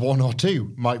odd one or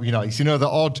two might be nice. The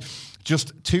odd...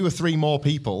 just 2 or 3 more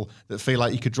people that feel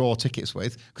like you could draw tickets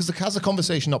with. Because has the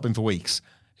conversation not been for weeks?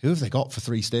 Who have they got for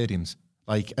 3 stadiums?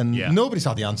 Nobody's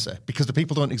had the answer because the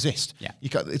people don't exist. Yeah.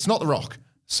 It's not The Rock.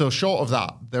 So short of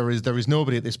that, there is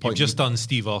nobody at this point. You've just done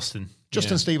Steve Austin.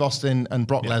 Done Steve Austin and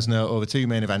Brock Lesnar over 2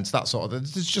 main events, that sort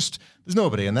of... There's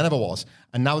nobody, and there never was.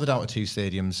 And now they're down to 2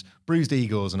 stadiums, bruised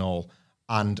egos and all.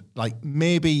 And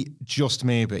maybe, just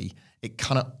maybe, it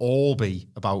cannot all be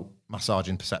about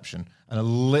massaging perception. And a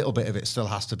little bit of it still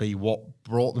has to be what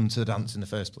brought them to the dance in the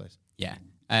first place. Yeah.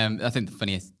 I think the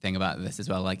funniest thing about this as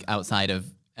well, outside of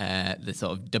the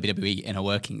sort of WWE inner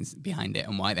workings behind it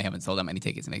and why they haven't sold that many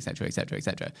tickets and et cetera,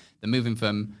 they're moving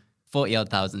from 40-odd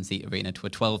thousand seat arena to a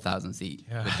 12,000 seat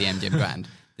with the MGM Grand.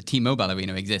 The T-Mobile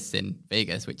Arena exists in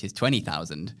Vegas, which is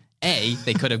 20,000.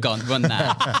 They could have run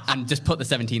that and just put the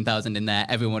 17,000 in there.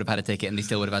 Everyone would have had a ticket and they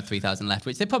still would have had 3,000 left,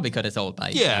 which they probably could have sold by.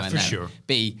 Yeah, for sure.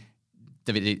 B,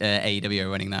 AEW are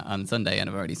running that on Sunday and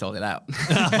have already sold it out.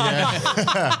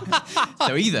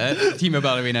 So either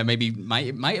T-Mobile Arena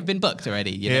might have been booked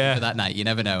already for that night. You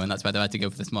never know, and that's why they had to go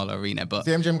for the smaller arena. But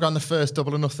the MGM Grand, the first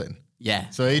Double or Nothing.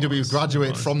 Yeah. So AEW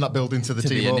graduated from that building to the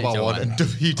T-Mobile one, and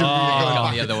WWE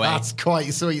going the other way. That's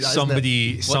quite sweet.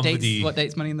 What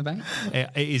date's Money in the Bank?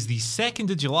 It is the 2nd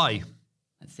of July.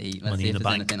 Let's see if there's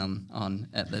anything on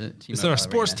at the T-Mobile Is there a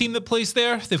sports arena. team that plays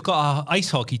there? They've got an ice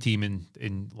hockey team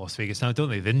in Las Vegas now, don't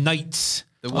they? The Knights.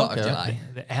 The what of July?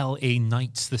 The LA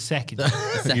Knights, the 2nd.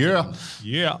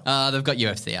 Yeah. They've got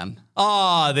UFC on.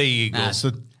 There you go. So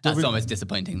that's almost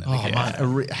disappointing.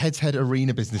 Head-to-head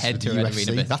arena business with the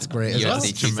UFC. That's great as well.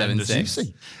 UFC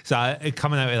 276. So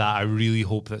coming out of that, I really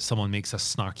hope that someone makes a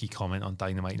snarky comment on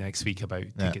Dynamite next week about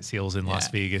ticket sales in Las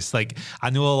Vegas. I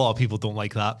know a lot of people don't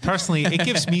like that. Personally, it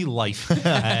gives me life.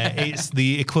 It's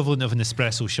the equivalent of an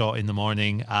espresso shot in the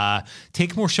morning.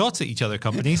 Take more shots at each other,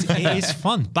 companies. It is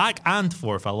fun. Back and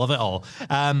forth. I love it all.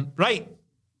 Right.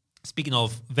 speaking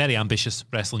of very ambitious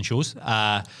wrestling shows,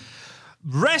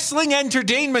 Wrestling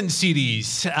Entertainment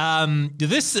Series.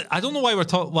 This, I don't know why we're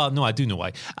talking. Well, no, I do know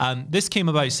why. This came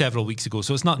about several weeks ago,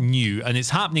 so it's not new, and it's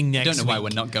happening next week. I don't know why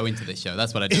we're not going to this show.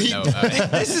 That's what I don't know about.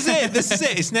 This is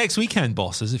it. It's next weekend,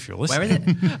 bosses, if you're listening. Where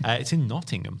is it? It's in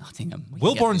Nottingham. Nottingham.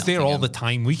 Wilborn's there all the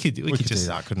time. We could just do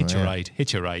that, couldn't we?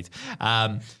 Hitch a ride.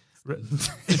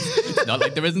 Not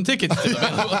like there isn't tickets still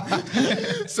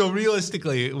available. So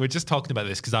realistically, we're just talking about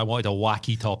this because I wanted a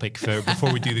wacky topic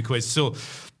before we do the quiz. So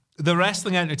the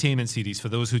Wrestling Entertainment Series, for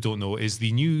those who don't know, is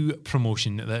the new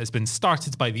promotion that has been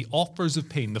started by the Authors of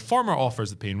Pain, the former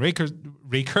Authors of Pain, Raker,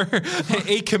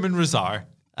 Akam and Razar,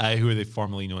 who are they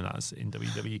formerly known as in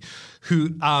WWE,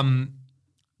 who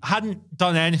hadn't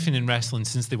done anything in wrestling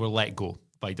since they were let go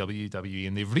by WWE,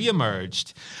 and they've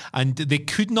re-emerged, and they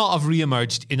could not have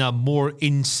re-emerged in a more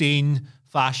insane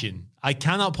fashion. I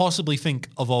cannot possibly think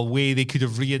of a way they could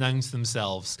have re-announced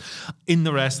themselves in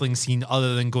the wrestling scene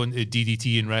other than going to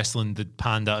DDT and wrestling the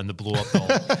Panda and the Blow-Up Doll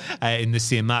in the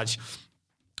same match.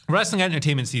 Wrestling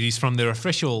Entertainment Series, from their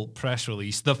official press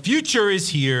release, the future is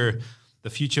here. The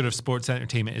future of sports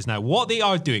entertainment is now. What they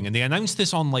are doing, and they announced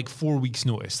this on like 4 weeks'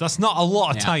 notice. That's not a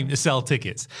lot of time to sell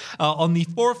tickets. On the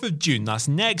 4th of June, that's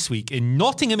next week, in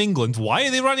Nottingham, England. Why are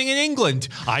they running in England?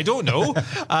 I don't know.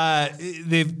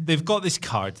 They've got this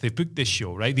card. They've booked this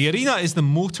show, right? The arena is the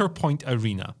Motor Point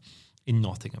Arena in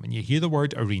Nottingham. And you hear the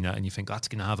word arena and you think that's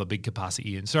going to have a big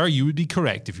capacity. And sir, you would be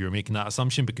correct if you were making that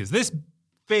assumption, because this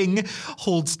thing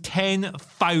holds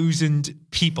 10,000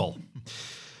 people.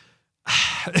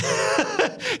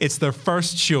 It's their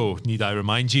first show, need I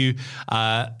remind you.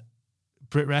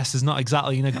 Brit Rest is not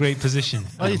exactly in a great position.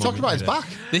 Oh, you're talking about his back?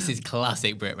 This is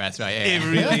classic Brit Rest right here. It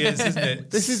really is, isn't it?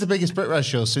 This is the biggest Brit Rest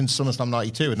show since SummerSlam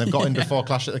 92, and they've got in before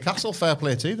Clash at the Castle. Fair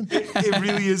play to them. It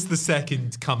really is the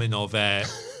second coming of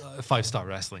 5-star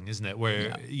wrestling, isn't it?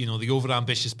 Where, you know, the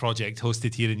overambitious project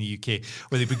hosted here in the UK,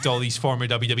 where they booked all these former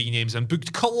WWE names and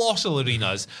booked colossal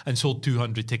arenas and sold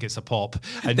 200 tickets a pop.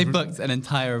 And they booked an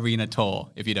entire arena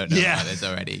tour, if you don't know about this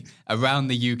already, around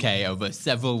the UK over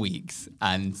several weeks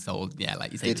and sold,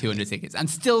 like you say, 200 tickets, and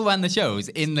still ran the shows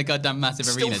in the goddamn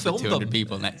massive arenas with 200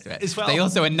 people next to it. Well. They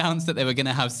also announced that they were going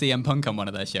to have CM Punk on one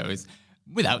of their shows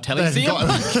without telling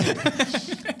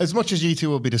CM Punk. As much as you two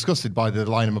will be disgusted by the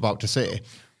line I'm about to say,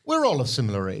 we're all of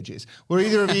similar ages. Were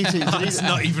either of you two... That's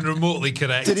not even remotely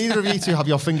correct. Did either of you two have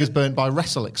your fingers burnt by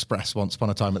Wrestle Express once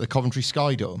upon a time at the Coventry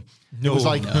Sky Dome? No. It was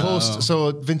like post...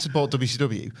 So Vince had bought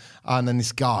WCW, and then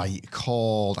this guy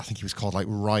called... I think he was called like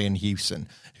Ryan Hewson.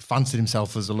 He fancied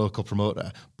himself as a local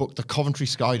promoter, booked the Coventry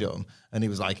Sky Dome, and he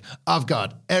was like, I've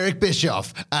got Eric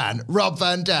Bischoff and Rob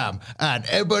Van Dam and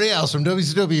everybody else from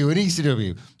WCW and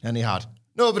ECW. And he had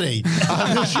nobody.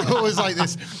 And the show was like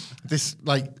this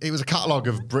like, it was a catalogue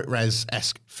of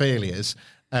Brit-Res-esque failures,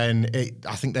 and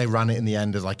I think they ran it in the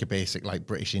end as like a basic like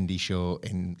British indie show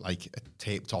in like a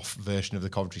taped off version of the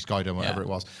Coventry Sky Dome, whatever it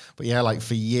was. But yeah, like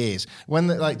for years, when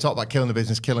they like talk about killing the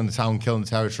business, killing the town, killing the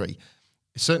territory,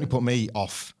 it certainly put me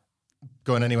off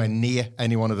going anywhere near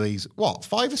any one of these.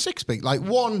 5 or 6 big, like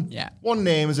one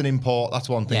name as an import, that's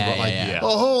one thing, a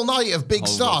whole night of big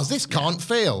stars, this can't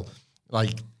fail.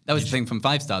 Like, that was the thing from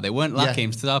 5-star. They weren't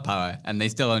lacking star power, and they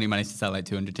still only managed to sell like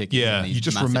 200 tickets. Yeah, you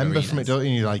just remember arenas from it, don't you?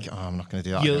 And you're like, I'm not going to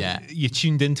do that. You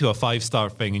tuned into a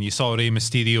 5-star thing, and you saw Rey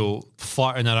Mysterio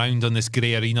flirting around on this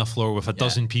grey arena floor with a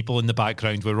dozen people in the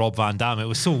background with Rob Van Dam. It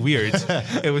was so weird.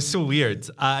 It was so weird.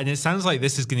 And it sounds like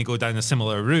this is going to go down a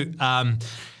similar route.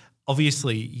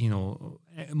 Obviously, you know,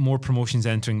 more promotions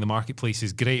entering the marketplace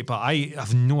is great, but I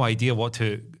have no idea what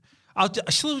to...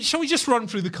 Shall we just run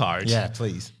through the card? Yeah,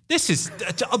 please. This is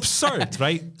absurd,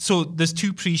 right? So there's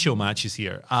 2 pre-show matches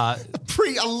here. I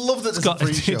love that there's a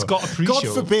pre-show. It's got a pre-show. God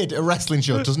forbid a wrestling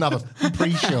show doesn't have a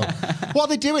pre-show. What are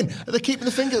they doing? Are they keeping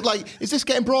the finger... Like, is this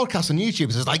getting broadcast on YouTube?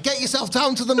 It's like, get yourself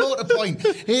down to the Motor Point.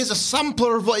 Here's a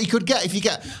sampler of what you could get if you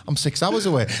get... I'm 6 hours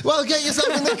away. Well, get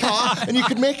yourself in the car and you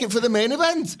could make it for the main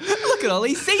event. Look at all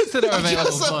these seats that are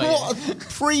available for you. What a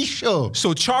pre-show.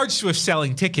 So charged with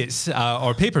selling tickets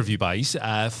or pay-per-view buys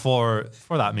for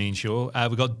that main show,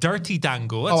 we got Dirty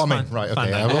Dango. Right,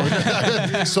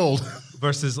 okay. Sold.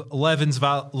 Versus Levis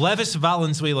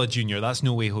Valenzuela Jr. That's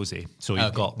No Way Jose. So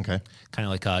you've got kind of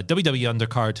like a WWE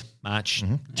undercard match,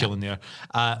 chilling there.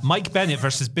 Mike Bennett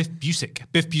versus Biff Busick.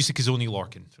 Biff Busick is Oney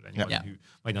Lorcan, for anyone who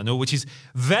might not know, which is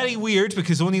very weird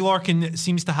because Oney Lorcan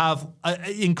seems to have an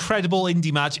incredible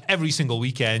indie match every single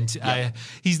weekend.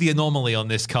 He's the anomaly on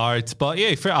this card. But yeah,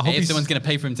 I hope if someone's going to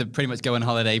pay for him to pretty much go on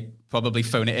holiday probably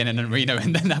phone it in Reno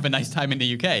and then have a nice time in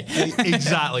the UK.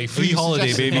 Exactly. Free He's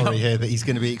holiday, suggesting, baby. Murray, here that he's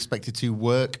going to be expected to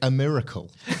work a miracle.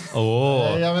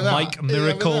 Oh, Yeah, with that. Mike Yeah, with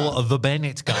Miracle, that. the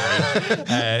Bennett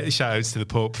guy. Shout outs to the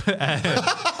Pope.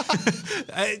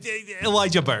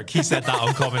 Elijah Burke, he said that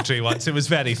on commentary once. It was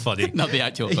very funny. Not the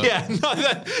actual Pope. Yeah,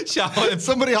 shout out.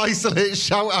 Somebody isolate,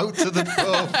 shout out to the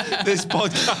Pope. This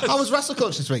podcast. How was Wrestle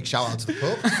Coach this week? Shout out to the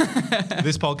Pope.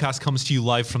 This podcast comes to you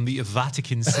live from the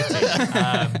Vatican City.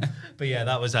 But yeah,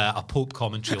 that was a Pope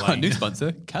commentary Our line. new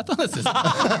sponsor, Catholicism.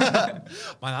 Man,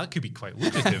 that could be quite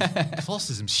lucrative.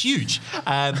 Catholicism's huge.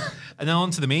 And then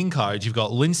on to the main card, you've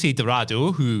got Lince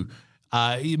Dorado, who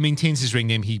he maintains his ring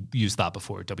name. He used that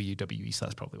before WWE, so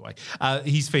that's probably why.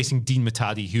 He's facing Dean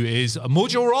Matadi, who is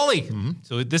Mojo Rawley.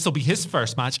 So this will be his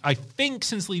first match, I think,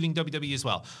 since leaving WWE as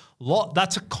well.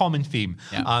 That's a common theme.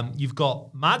 Yeah. You've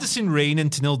got Madison Rayne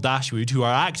and Tenille Dashwood, who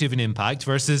are active in Impact,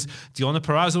 versus Deonna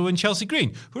Purrazzo and Chelsea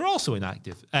Green, who are also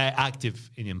active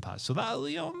in Impact. So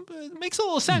that makes a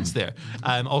little sense there.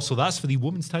 Also, that's for the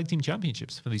Women's Tag Team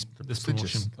Championships for this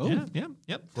promotion. Oh.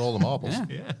 Yeah. For all the marbles.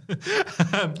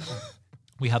 Yeah.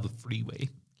 We have a freeway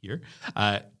here.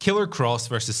 Killer Cross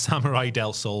versus Samurai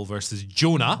Del Sol versus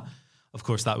Jonah. Of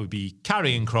course, that would be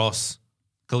Karrion Kross,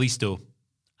 Kalisto,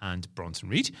 and Bronson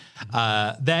Reed.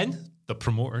 Then the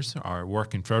promoters are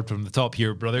working third from the top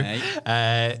here, brother.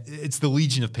 Hey. It's the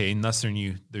Legion of Pain. That's their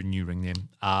new ring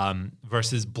name.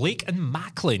 Versus Blake and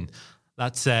Macklin.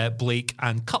 That's Blake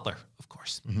and Cutler, of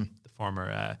course. The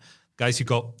former guys who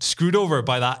got screwed over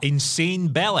by that insane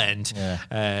bell end.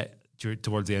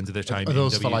 Towards the end of their time Are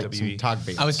those in for WWE. like some tag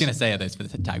beats? I was going to say, are those for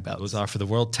the tag belts? Those are for the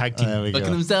World Tag Team. There we Booking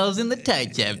go. themselves in the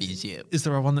tag championship. Is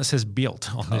there one that says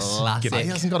belt on this? Classic. gimmick?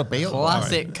 He hasn't got a belt.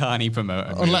 Classic Carney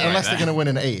promoter. Unless they're going to win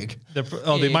an egg.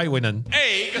 They might win an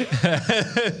egg.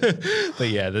 But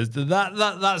yeah, that's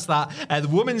that. The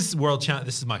Women's World Champ.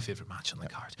 This is my favorite match on the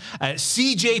card.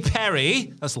 CJ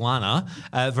Perry, that's Lana,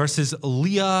 versus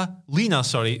Lena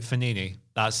Fanene.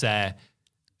 That's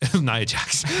Nia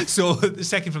Jax. So the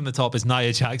second from the top is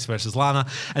Nia Jax versus Lana,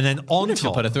 and then on If you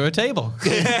top, put her through a table.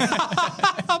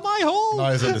 my hole.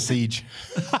 Nia's under siege.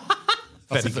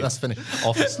 Very good. That's finished.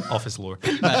 Office lore.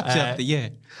 Match of the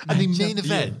year. And the main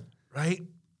event, right?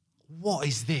 What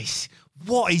is this?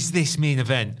 What is this main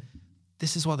event?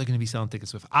 This is what they're going to be selling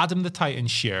tickets with. Adam the Titan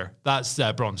Shear. That's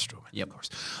Braun Strowman, Yep. of course.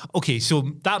 Okay,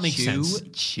 so that makes sense.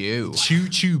 Chew.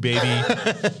 Choo, baby.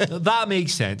 That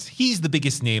makes sense. He's the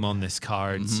biggest name on this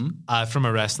card from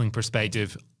a wrestling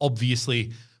perspective.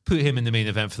 Obviously, put him in the main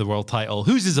event for the world title.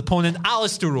 Who's his opponent?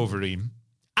 Alistair Overeem.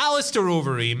 Alistair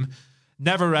Overeem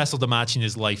never wrestled a match in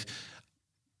his life.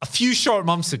 A few short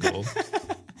months ago,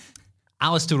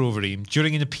 Alistair Overeem,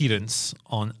 during an appearance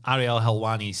on Ariel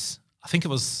Helwani's, I think it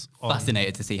was on...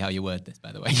 Fascinated to see how you word this,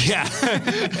 by the way. Yeah.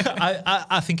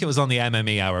 I think it was on the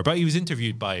MMA Hour, but he was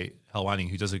interviewed by Helwani,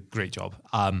 who does a great job.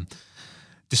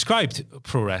 Described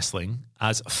pro wrestling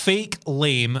as fake,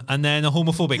 lame, and then a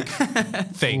homophobic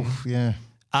thing. Yeah.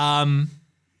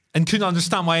 And couldn't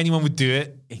understand why anyone would do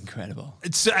it. Incredible.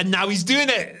 And now he's doing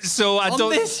it. So I On don't...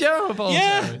 this show of all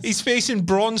shows. He's facing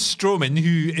Braun Strowman,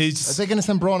 who Are is... they going to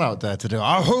send Braun out there to do,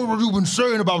 I heard what you've been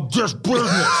saying about this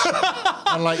business.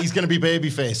 And like, he's going to be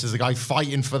babyface as the guy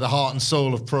fighting for the heart and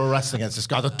soul of pro wrestling against this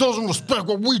guy that doesn't respect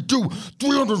what we do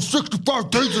 365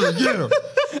 days of the year.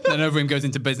 Then Overeem goes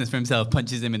into business for himself,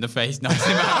 punches him in the face, knocks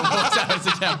him out, and walks out as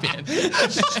a champion.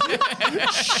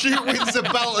 She wins the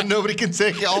belt and nobody can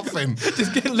take it off him.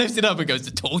 Just lifts it up and goes,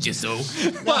 I told you so.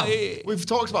 Now, we've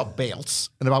talked about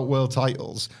belts and about world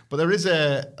titles, but there is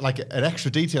an extra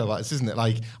detail about this, isn't it?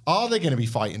 Like, are they going to be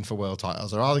fighting for world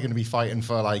titles, or are they going to be fighting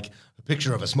for like a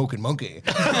picture of a smoking monkey?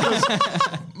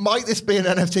 Might this be an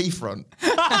NFT front?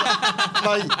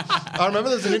 I remember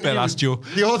there's an interview. That's Joe.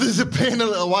 The authors of Pain a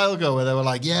little while ago where they were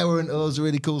like, yeah, we're into loads of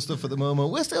really cool stuff at the moment.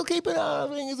 We're still keeping our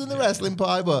fingers in the wrestling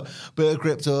pie, but bit of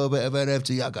crypto, bit of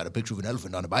NFT. I got a picture of an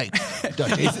elephant on a bike.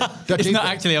 It's not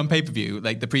actually on pay-per-view.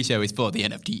 Like, the pre-show is for the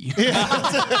NFT.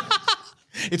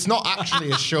 It's not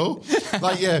actually a show.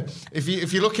 Like, yeah, if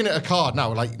you're looking at a card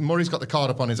now, like Murray's got the card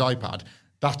up on his iPad,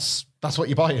 that's what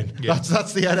you're buying. Yeah.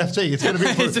 That's the NFT. It's going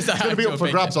to be up for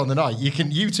grabs on the night.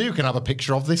 You too can have a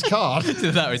picture of this card.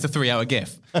 That is a 3-hour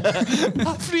GIF. A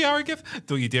 3-hour gift?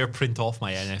 Don't you dare print off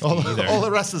my NFT either. All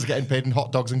the wrestlers getting paid in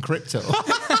hot dogs and crypto.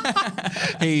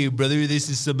 Hey, brother, this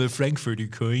is some Frankfurter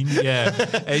coin. Yeah.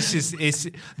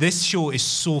 This show is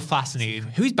so fascinating.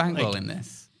 Who's bankrolling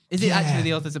this? Is it actually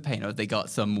the authors of Pain, or have they got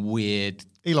some weird...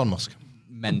 Elon Musk.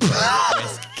 mental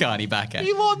risk can't he back it?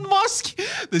 Elon Musk.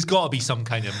 There's got to be some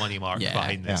kind of money mark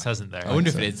behind this, hasn't there? I wonder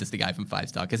if it is just the guy from 5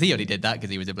 Star, because he already did that because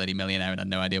he was a bloody millionaire and had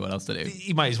no idea what else to do.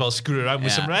 He might as well screw around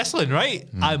with some wrestling, right?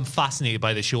 I'm fascinated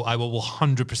by the show. I will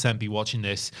 100% be watching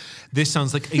this. This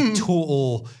sounds like a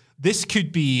total... This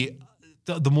could be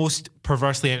the most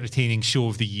perversely entertaining show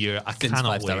of the year. I Since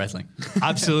cannot 5 Star wait. Wrestling.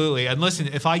 Absolutely. And listen,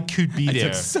 if I could be I there...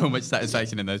 took so much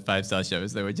satisfaction in those 5 Star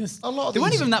shows. They were just... They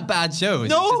weren't even that bad shows.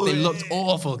 No. They looked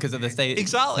awful because of the state.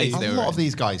 Exactly. A lot of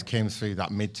these guys came through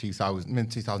that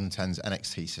mid-2010s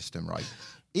NXT system, right?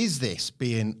 Is this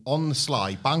being on the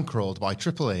sly bankrolled by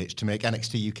Triple H to make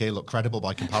NXT UK look credible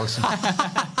by comparison?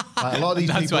 Like, a lot of these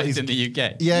That's people, why he's in the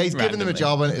UK. Yeah, he's giving them a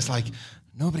job, and it's like,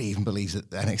 nobody even believes that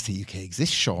NXT UK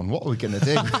exists, Sean. What are we going to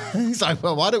do? He's like,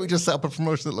 well, why don't we just set up a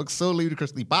promotion that looks so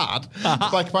ludicrously bad?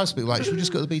 By comparison, people are like, should we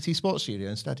just go to the BT Sports Studio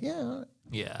instead? Yeah, all right.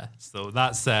 Yeah, so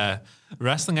that's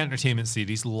Wrestling Entertainment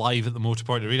Series live at the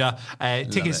Motorport Arena.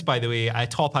 Tickets, by the way, I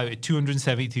top out at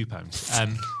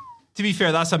 £272. To be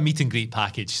fair, that's a meet and greet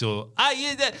package. So,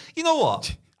 you know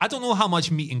what? I don't know how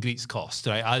much meet and greets cost,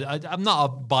 right? I'm not a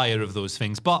buyer of those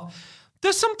things, but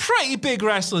there's some pretty big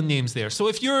wrestling names there. So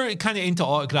if you're kind of into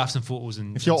autographs and photos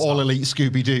and If you're all elite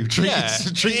Scooby-Doo, treat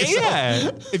yourself.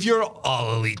 Yeah, if you're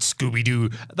all elite Scooby-Doo,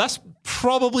 that's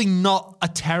probably not a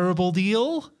terrible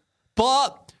deal.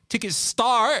 But tickets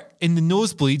start in the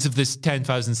nosebleeds of this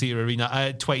 10,000-seater arena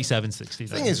at $27.60. The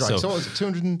thing is, right, so what was it,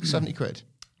 270 quid?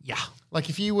 Yeah. Like,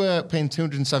 if you were paying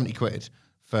 270 quid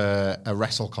for a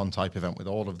WrestleCon type event with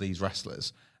all of these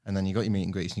wrestlers, and then you got your meet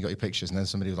and greets and you got your pictures, and then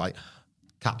somebody was like,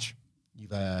 catch, you've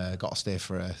got to stay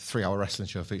for a 3-hour wrestling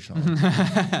show featuring.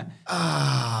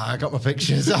 I got my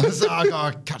pictures. I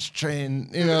got to catch a train,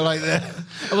 like that.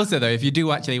 Also, though, if you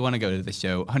do actually want to go to the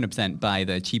show, 100% buy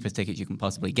the cheapest tickets you can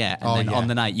possibly get. And then on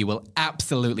the night, you will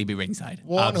absolutely be ringside.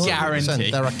 100%.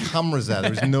 Guaranteed. There are cameras there.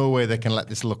 There is no way they can let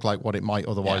this look like what it might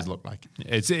otherwise look like.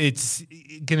 It's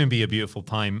going to be a beautiful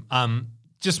time.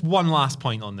 Just one last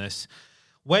point on this.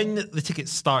 When the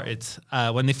tickets started,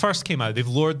 when they first came out, they've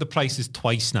lowered the prices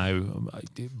twice now.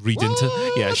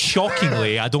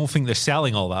 Shockingly, I don't think they're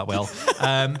selling all that well.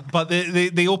 But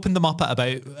they opened them up at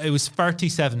it was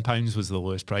 £37 was the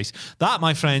lowest price. That,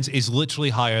 my friends, is literally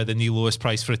higher than the lowest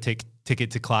price for a ticket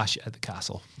to Clash at the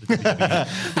Castle, the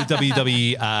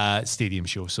WWE Stadium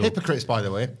show. So hypocrites, by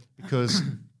the way, because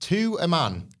to a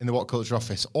man in the What Culture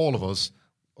office, all of us,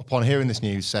 upon hearing this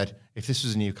news, said, if this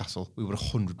was a Newcastle, we would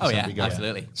 100% be going.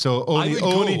 Absolutely. So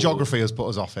only geography has put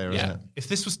us off here, isn't it? If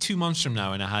this was 2 months from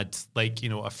now and I had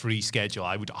a free schedule,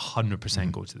 I would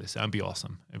 100% go to this. That'd be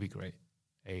awesome. It'd be great.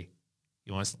 Hey,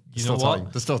 you want?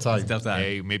 There's still time.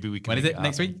 Hey, maybe we can. When is it?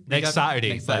 Next week? Next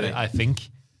Saturday. I think.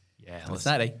 Yeah.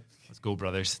 Saturday. Let's go,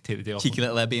 brothers. Take the day off. Cheeky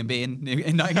little Airbnb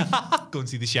in Nottingham. Go and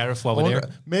see the sheriff while we're there.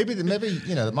 Maybe my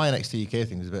NXT UK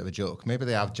thing was a bit of a joke. Maybe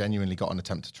they have genuinely got an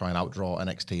attempt to try and outdraw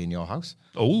NXT in your house.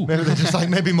 Oh. Maybe they're just like,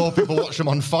 maybe more people watch them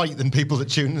on Fight than people that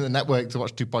tune in the network to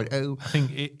watch 2.0. I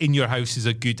think in your house is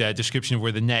a good description of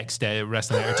where the next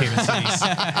Wrestling Entertainment Series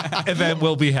event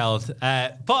will be held.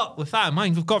 But with that in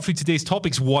mind, we've got through today's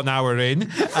topics 1 hour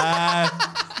in.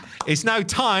 It's now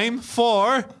time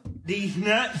for... These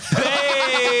nuts.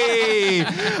 Hey!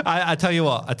 I tell you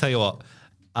what.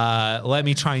 Let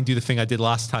me try and do the thing I did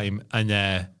last time and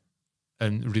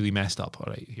really messed up. All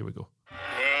right, here we go.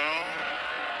 Well,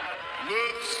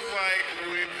 looks like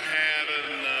we've had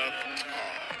enough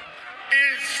talk.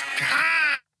 It's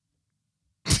time.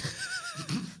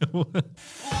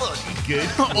 Bloody good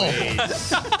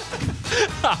quiz.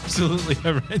 Absolutely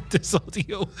horrendous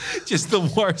audio. Just the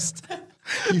worst.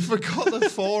 You forgot the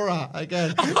fora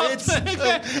again.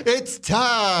 It's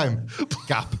time.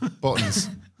 Gap buttons.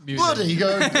 Bloody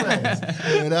going crazy.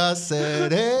 And I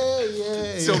said, hey,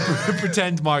 yeah. So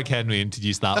pretend Mark Henry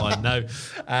introduced that one now.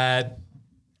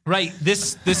 Right,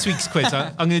 this week's quiz,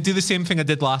 I'm going to do the same thing I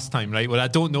did last time, right? Where I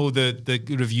don't know the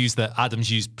reviews that Adam's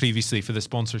used previously for the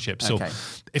sponsorship. So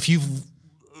if you've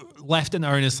left an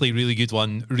earnestly really good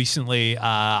one recently,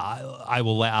 I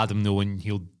will let Adam know and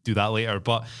he'll do that later.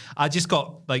 But I just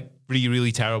got really,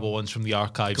 really terrible ones from the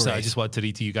archives that I just wanted to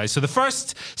read to you guys. So the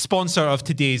first sponsor of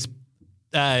today's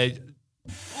bloody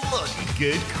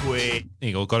good quiz. There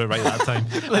you go, got it right that time.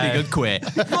 Bloody good quiz.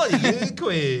 Bloody good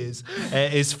quiz.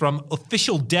 Is from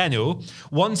Official Deno.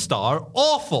 1 star.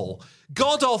 Awful.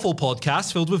 God-awful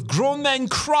podcast filled with grown men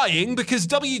crying because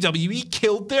WWE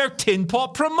killed their Tin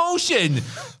Pot promotion.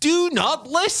 Do not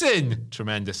listen.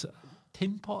 Tremendous.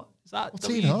 Tin Pot? Is that What's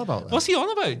he on about? What's he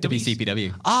on about?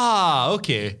 WCPW. Ah,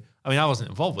 okay. I mean, I wasn't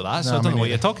involved with that, so I don't know what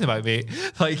you're talking about, mate.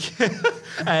 Like,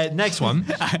 next one.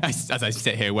 As I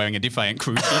sit here wearing a Defiant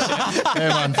Crew t-shirt. Hey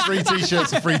man, free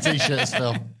t-shirts are free t-shirts,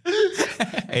 Phil.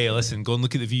 Hey, listen, go and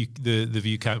look at the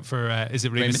view count for is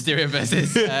it Rey Mysterio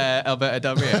versus Alberto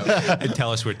Del Rio. And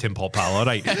tell us where Tim Paul Pal. All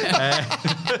right.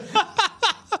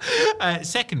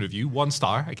 Second review, 1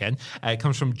 star again,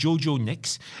 comes from Jojo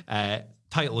Nix.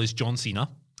 Title is John Cena.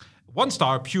 1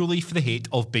 star purely for the hate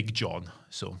of Big John.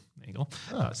 So there you go.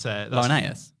 That's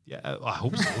Laurinaitis. Yeah, I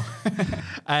hope so.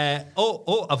 I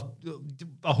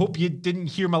hope you didn't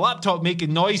hear my laptop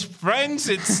making noise, friends.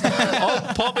 It's all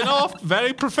popping off.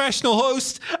 Very professional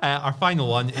host. Our final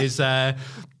one is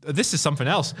this is something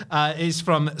else. Is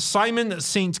from Simon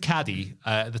St. Caddy.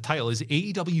 The title is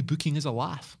AEW Booking is a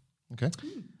Laugh. Okay.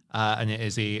 And it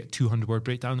is a 200-word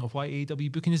breakdown of why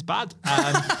AEW booking is bad.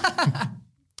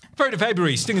 3rd of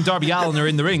February, Sting and Darby Allin are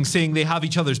in the ring saying they have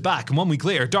each other's back. And 1 week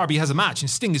later, Darby has a match and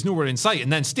Sting is nowhere in sight.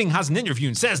 And then Sting has an interview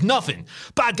and says nothing.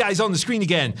 Bad guy's on the screen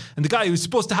again. And the guy who's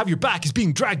supposed to have your back is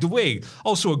being dragged away.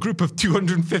 Also, a group of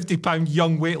 250-pound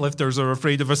young weightlifters are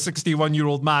afraid of a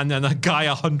 61-year-old man and a guy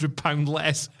 100-pound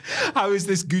less. How is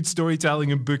this good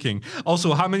storytelling and booking?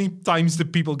 Also, how many times do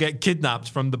people get kidnapped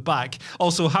from the back?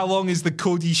 Also, how long is the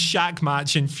Cody Shaq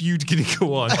match and feud going to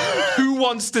go on? Who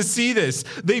wants to see this?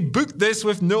 They booked this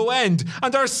with no end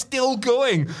and are still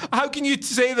going. How can you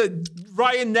say that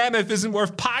Ryan Nemeth isn't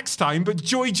worth Pax time, but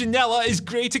Joey Janela is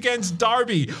great against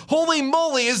Darby? Holy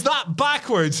moly, is that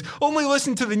backwards? Only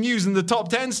listen to the news and the top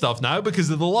 10 stuff now because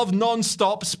of the love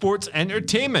non-stop sports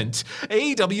entertainment.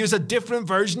 AEW is a different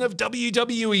version of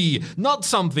WWE, not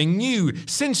something new.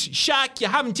 Since Shaq, you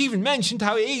haven't even mentioned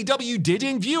how AEW did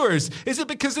in viewers. Is it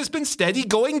because it's been steady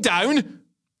going down?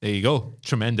 There you go.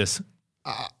 Tremendous.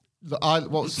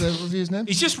 What's the review's name?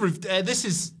 He's just this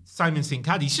is Simon St.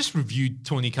 Caddy. He's just reviewed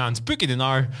Tony Khan's booking in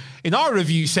our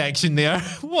review section there.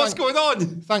 What's going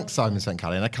on? Thanks, Simon St.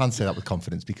 Caddy, and I can say that with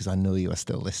confidence because I know you are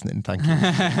still listening. Thank you.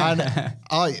 And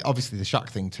obviously the Shaq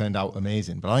thing turned out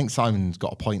amazing, but I think Simon's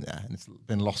got a point there, and it's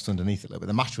been lost underneath it a little bit.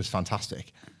 The match was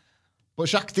fantastic. But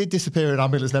Shaq did disappear in an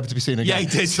ambulance never to be seen again. Yeah, he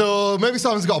did. So maybe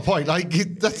Simon's got a point. Like,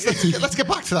 let's get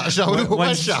back to that, shall we?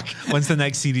 Where's Shaq? When's the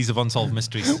next series of Unsolved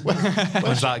Mysteries?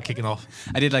 When's that kicking off?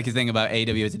 I did like his thing about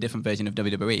AEW as a different version of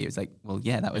WWE. It was like, well,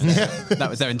 yeah, that was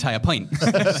their entire point.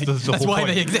 That's why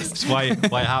they exist. That's why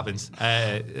it happens.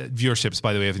 Viewerships,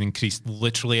 by the way, have increased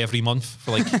literally every month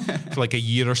for like a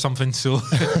year or something. So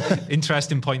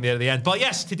interesting point there at the end. But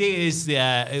yes, today is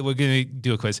we're going to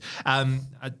do a quiz.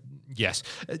 Yes.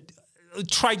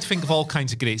 Tried to think of all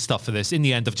kinds of great stuff for this. In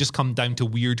the end, I've just come down to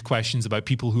weird questions about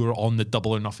people who are on the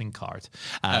Double or Nothing card.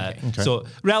 Okay. So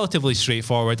relatively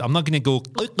straightforward. I'm not going to go.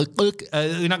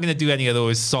 We're not going to do any of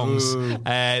those songs.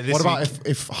 What about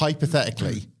if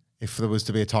hypothetically, if there was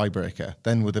to be a tiebreaker,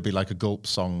 then would there be like a gulp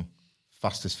song,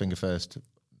 fastest finger first,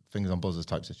 fingers on buzzers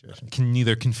type situation? Can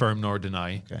neither confirm nor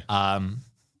deny. Okay.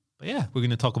 But yeah, we're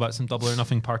going to talk about some Double or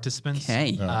Nothing participants.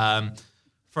 Okay.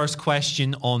 First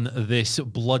question on this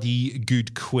bloody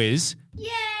good quiz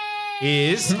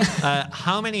is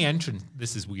how many entrance...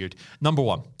 This is weird. Number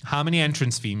 1, how many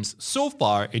entrance themes so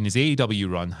far in his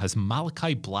AEW run has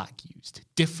Malachi Black used?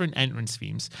 Different entrance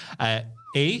themes.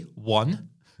 A, 1.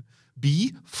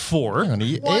 B, 4.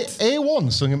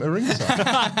 A1 sung him a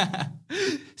ringside.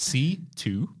 C,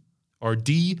 2. Or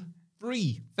D,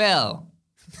 3. Phil.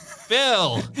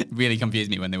 Really confused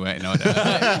me when they weren't in order.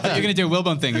 You're going to do a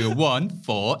Wilborn thing. You go 1,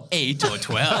 4, 8, or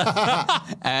 12.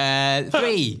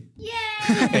 3.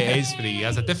 It is 3. He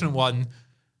has a different one.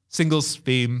 Singles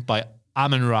theme by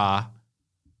Amon Ra.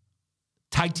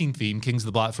 Tag team theme, Kings of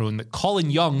the Black Throne, that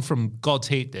Colin Young from God's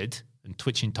Hate did, and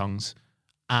Twitching Tongues.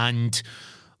 And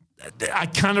I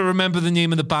kind of remember the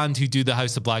name of the band who do the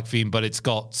House of Black theme, but it's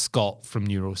got Scott from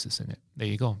Neurosis in it. There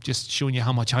you go. Just showing you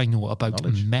how much I know about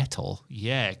metal.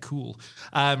 Yeah, cool.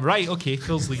 Right, okay.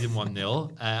 Phil's leading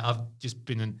 1-0. I've just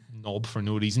been a knob for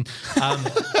no reason.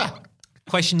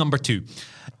 Question number 2.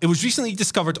 It was recently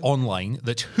discovered online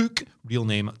that Hook, real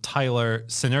name Tyler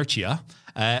Sinertia,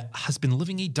 has been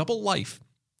living a double life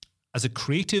as a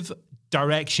creative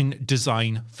direction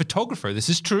design photographer. This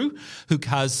is true. Hook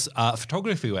has a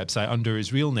photography website under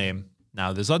his real name.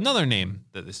 Now there's another name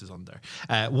that this is under.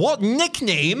 What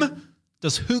nickname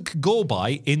does Hook go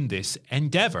by in this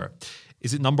endeavor?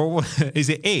 Is it number 1? Is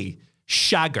it A,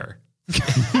 Shagger?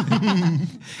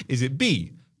 Is it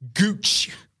B,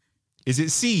 Gooch? Is it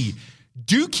C,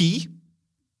 Dookie?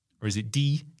 Or is it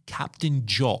D, Captain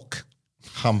Jock?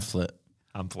 Hamlet.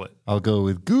 Hamlet. I'll go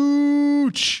with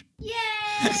Gooch.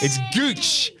 It's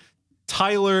Gooch.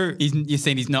 Tyler. You're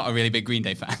saying he's not a really big Green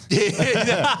Day fan.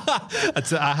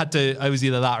 I was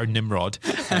either that or Nimrod.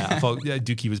 I thought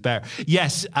Dookie was better.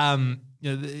 Yes. On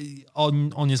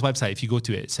his website, if you go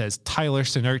to it, it says Tyler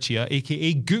Sinertia,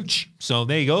 aka Gooch. So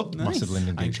there you go. Massive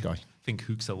Lyndon Gooch guy. I think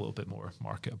Hook's a little bit more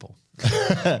marketable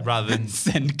rather than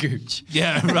send Gooch.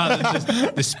 Yeah, rather than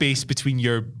just the space between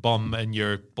your bum and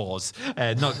your balls.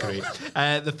 Not great.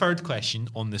 The third question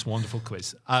on this wonderful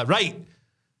quiz. Right,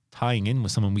 tying in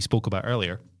with someone we spoke about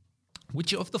earlier.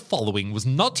 Which of the following was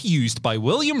not used by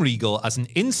William Regal as an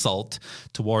insult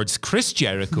towards Chris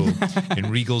Jericho in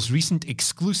Regal's recent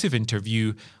exclusive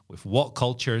interview with What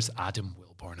Culture's Adam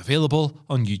Wilborn? Available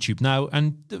on YouTube now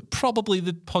and probably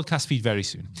the podcast feed very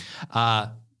soon.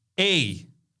 A,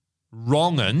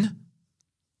 wrong'un.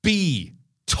 B,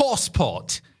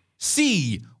 tosspot.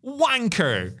 C,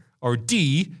 wanker. Or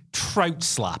D, trout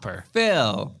slapper.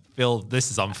 Phil, this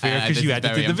is unfair because you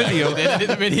edited the video. I edited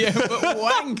the video, but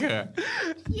wanker.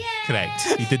 Yay! Correct.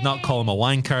 He did not call him a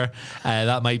wanker.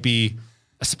 That might be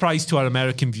a surprise to our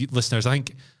American listeners. I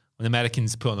think when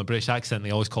Americans put on a British accent,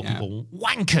 they always call people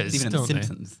wankers. Even in The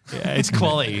Simpsons. Yeah, it's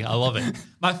quality. I love it.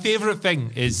 My favourite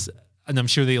thing is, and I'm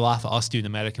sure they laugh at us doing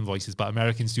American voices, but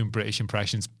Americans doing British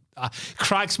impressions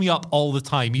cracks me up all the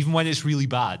time, even when it's really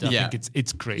bad. I think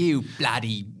it's great. You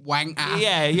bloody wanker.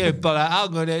 Yeah, but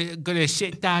I'm gonna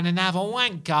sit down and have a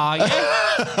wank, are you?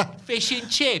 Fish and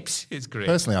chips. It's great.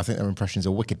 Personally, I think their impressions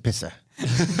are wicked pisser.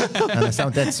 And they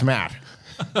sound dead smart.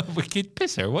 Wicked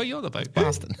pisser. What are you on about?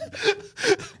 Boston.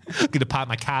 I'm going to pat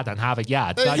my cat and have a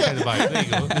yad. That kind of vibe. There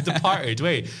you go. The Departed.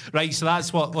 Wait. Right, so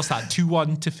that's what's that?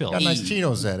 2-1 to Phil. Got nice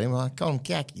chinos there. I call them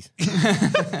khakis.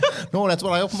 No, that's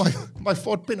what I open my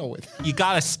Ford Pinto with. You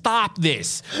got to stop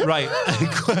this. Right.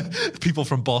 People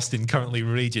from Boston currently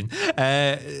raging.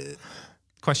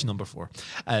 Question number 4.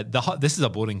 This is a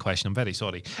boring question. I'm very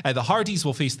sorry. The Hardys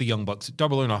will face the Young Bucks,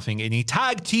 Double or Nothing, in a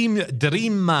tag team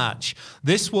dream match.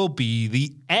 This will be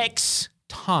the X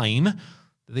time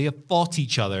that they have fought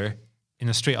each other in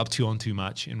a straight up 2-on-2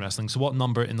 match in wrestling. So what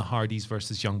number in the Hardys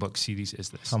versus Young Bucks series is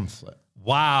this? Pamphlet.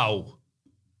 Wow.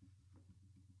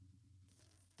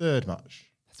 3rd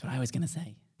match. That's what I was going to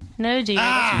say. No, dear.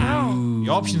 That's wrong.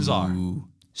 The options are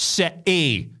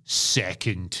A,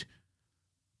 second.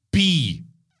 B,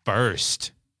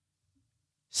 first.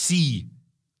 C,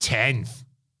 10th.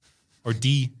 Or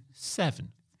D, 7th.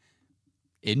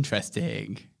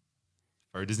 Interesting.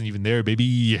 Or it isn't even there,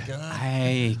 baby.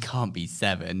 I can't be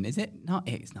 7. Is it not?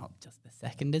 It's not just the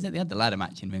second, is it? They had the ladder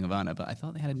match in Ring of Honor, but I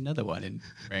thought they had another one in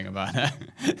Ring of Honor.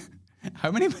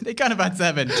 How many? They kind of had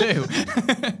 7 too.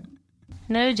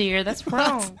 No, dear. That's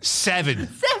wrong. 7.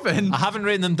 7? I haven't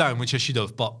written them down, which I should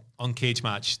have, but on Cage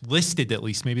Match, listed at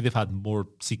least. Maybe they've had more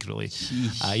secretly.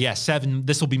 7.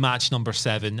 This will be match number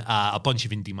 7. A bunch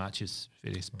of indie matches,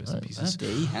 various bits and pieces.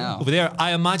 Bloody hell. Over there,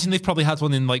 I imagine they've probably had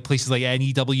one in like places like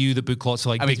NEW that book lots of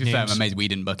like I mean, big to be fair, I'm names. amazed we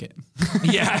didn't book it.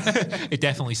 Yeah, it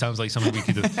definitely sounds like something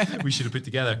we should have put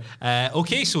together.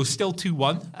 Okay, so still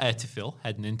 2-1 to Phil,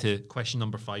 heading into question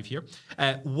number 5 here.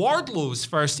 Wardlow's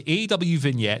first AEW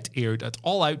vignette aired at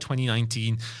All Out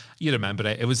 2019. You remember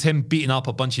it. It was him beating up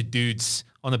a bunch of dudes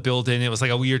on a building. It was like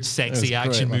a weird, sexy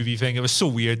action movie thing. It was so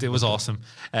weird. It was awesome.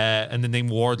 And the name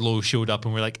Wardlow showed up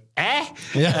and we're like,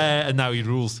 Yeah. And now he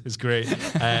rules. It's great.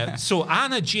 So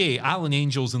Anna Jay, Alan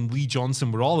Angels, and Lee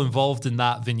Johnson were all involved in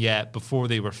that vignette before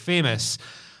they were famous.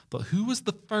 But who was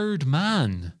the third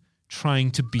man trying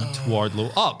to beat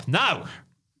Wardlow up? Now,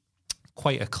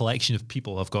 quite a collection of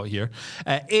people I've got here.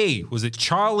 A, was it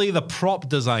Charlie the prop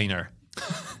designer?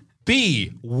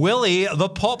 B, Willie the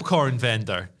popcorn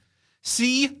vendor?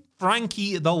 C,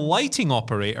 Frankie the lighting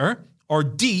operator? Or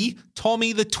D,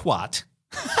 Tommy the twat?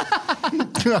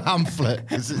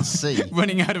 Pamphlet. Is it C?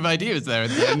 Running out of ideas there at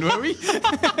the end, were we?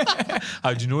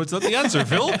 How do you know it's not the answer,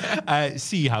 Phil?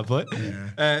 C, Hamlet.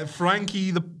 Yeah. Frankie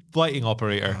the lighting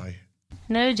operator.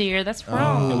 No, dear. That's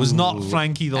wrong. It was not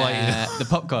Frankie the lighting. The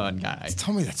popcorn guy.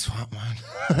 Tommy the twat, man.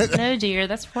 No, dear.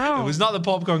 That's wrong. It was not the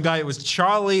popcorn guy. It was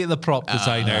Charlie, the prop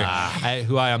designer,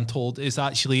 who I am told is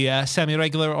actually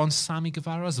semi-regular on Sammy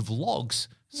Guevara's vlogs.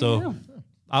 So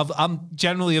I'm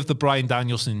generally of the Bryan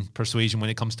Danielson persuasion when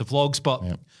it comes to vlogs, but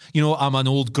you know, I'm an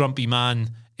old grumpy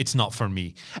man. It's not for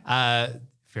me.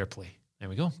 Fair play. There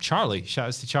we go. Charlie. Shout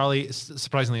outs to Charlie.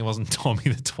 Surprisingly, it wasn't Tommy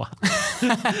the twat.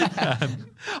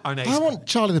 Our next. I want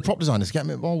Charlie the prop designer to get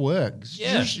me more work.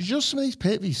 Yeah. Just some of these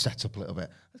pay-per-views set up a little bit.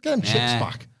 Let's get them chips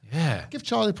back. Yeah. Give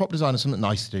Charlie the prop designer something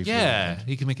nice to do. Yeah.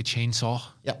 He can make a chainsaw.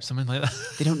 Yep. Something like that.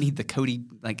 They don't need the Cody,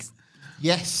 like,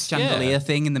 Yes. chandelier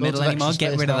thing in the Loads middle of anymore. extra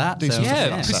Get space rid of now. that. Do So, something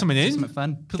Yeah, put something in. Something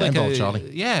fun. Put Get like involved, a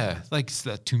Charlie. yeah, like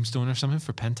a tombstone or something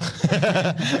for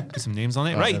Penta. Put some names on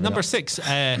it. Right, maybe number not. 6.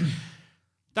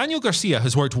 Daniel Garcia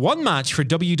has worked one match for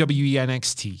WWE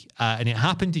NXT, and it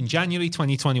happened in January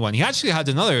 2021. He actually had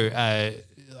another,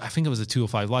 I think it was a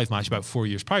 205 Live match about 4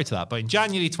 years prior to that. But in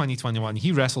January 2021,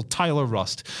 he wrestled Tyler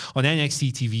Rust on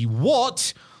NXT TV.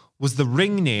 What was the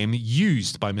ring name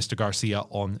used by Mr. Garcia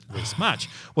on this match?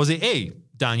 Was it A,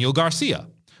 Daniel Garcia?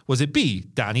 Was it B,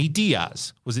 Danny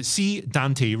Diaz? Was it C,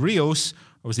 Dante Rios?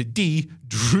 Or was it D,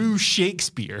 Drew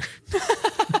Shakespeare?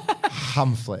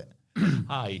 Hamflet.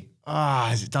 Hi.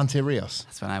 Is it Dante Rios?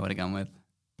 That's what I would have gone with.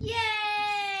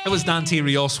 It was Dante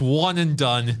Rios, one and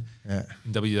done. Yeah.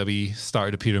 In WWE,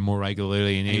 started appearing more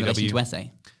regularly in In relation AEW. to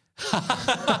Essay.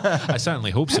 I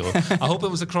certainly hope so. I hope it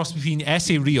was a cross between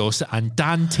Esse Rios and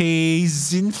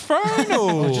Dante's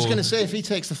Inferno. I was just going to say, if he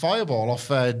takes the fireball off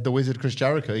the wizard Chris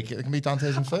Jericho, it can be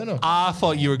Dante's Inferno. I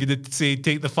thought you were going to say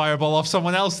take the fireball off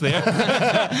someone else there.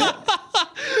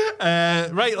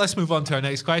 Right, let's move on to our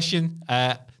next question.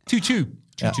 2-2.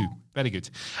 2-2. Very good.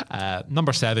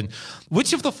 Number 7.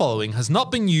 Which of the following has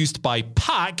not been used by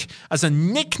Pac as a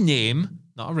nickname,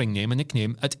 not a ring name, a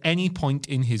nickname, at any point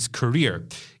in his career?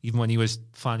 Even when he was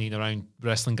fanning around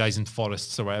wrestling guys in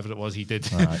forests or whatever it was he did.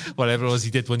 Whatever it was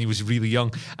he did when he was really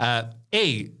young.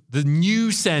 A, the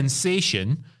new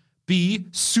sensation. B,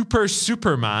 Super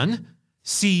Superman.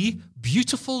 C,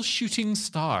 beautiful shooting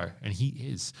star. And he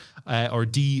is. Or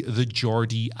D, the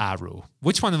Geordie Arrow.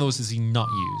 Which one of those is he not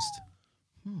used?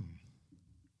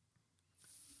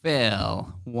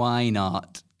 Phil, why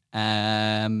not?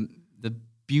 The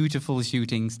beautiful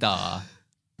shooting star.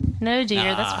 No,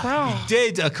 dear, that's wrong.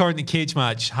 Did, according to Cage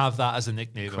Match, have that as a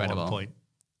nickname at Incredible. one point.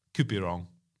 Could be wrong.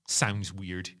 Sounds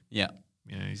weird. Yeah.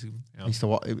 Yeah, he's, you know.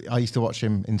 I used to watch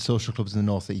him in social clubs in the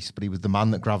Northeast, but he was the man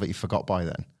that Gravity forgot by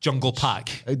then. Jungle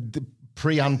Pack. The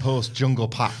pre and post Jungle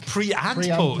Pack. Pre and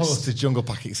post post. is Jungle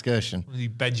Pack excursion. Was he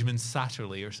Benjamin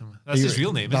Satterley or something? That's his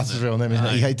real name, That's isn't his it? real name, isn't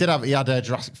it? He had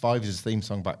Jurassic 5 as his theme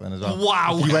song back then as well.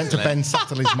 Wow. If you went to Ben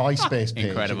Satterley's MySpace page,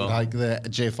 Incredible. like the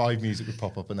J5 music would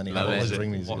pop up, and then he had all it. his Was it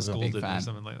ring music What's as well. Golden or fan.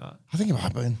 something like that? I think it might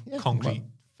have been. Yeah, Concrete I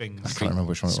things. can't remember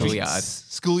which one it was. Schoolyard.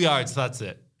 Schoolyards, that's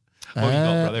it. What you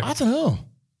got, brother? I don't know.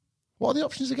 What are the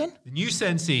options again? The new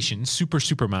sensation, Super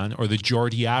Superman, or the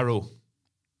Geordie Arrow?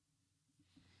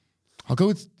 I'll go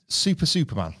with Super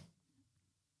Superman.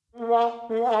 That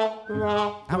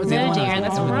was No, dear,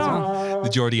 that's wrong. The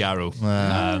Geordie Arrow.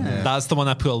 That's the one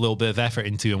I put a little bit of effort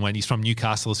into, and when he's from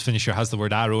Newcastle, his finisher has the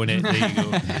word arrow in it. There you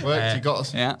go. Worked, you got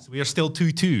us. Yeah. So we are still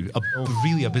 2-2. A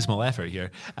really abysmal effort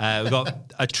here. We've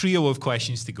got a trio of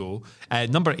questions to go.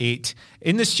 Number 8.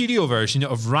 In the studio version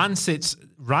of Rancid's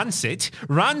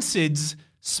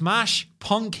smash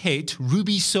punk hit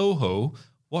Ruby Soho,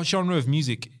 what genre of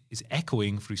music is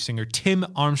echoing through singer Tim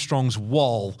Armstrong's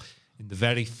Wall in the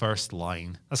very first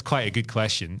line? That's quite a good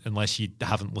question, unless you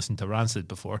haven't listened to Rancid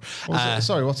before.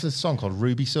 Sorry, what's this song called?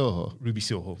 Ruby Soho. Ruby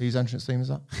Soho. Whose entrance theme is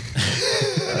that?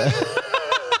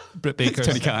 Britt Baker's.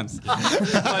 Tony Khan's.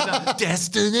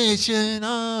 Destination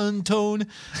Untone.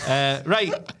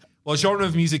 Right. What genre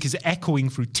of music is echoing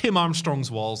through Tim Armstrong's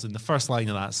walls in the first line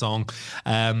of that song?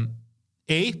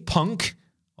 A, punk,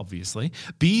 obviously.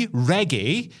 B,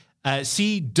 reggae.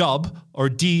 C, dub. Or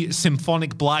D,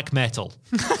 symphonic black metal.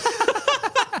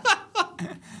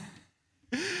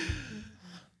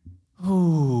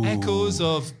 Echoes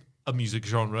of a music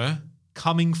genre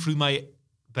coming through my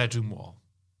bedroom wall.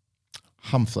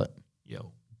 Hamflet.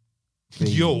 Yo. B.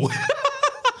 Yo.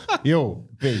 Yo,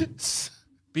 B.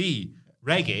 B,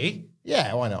 reggae.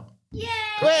 Yeah, why not? Yeah.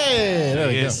 Hey, there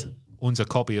we go. Yes. Owns a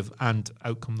copy of And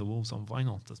Out Come the Wolves on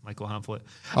vinyl. Does Michael Hamflet.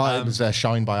 It was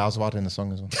Shine by Aswad in the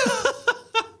song as well.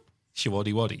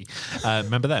 Shawaddy Waddy.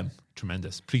 Remember them?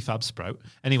 Tremendous. Prefab Sprout.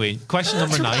 Anyway, question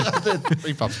number 9.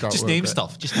 Just name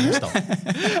stuff. Just name stuff.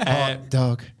 Hot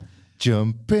dog,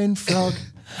 jumping frog,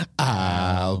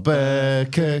 Albuquerque.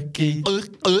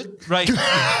 Right.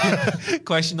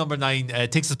 Question number 9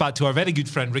 takes us back to our very good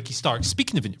friend Ricky Starks.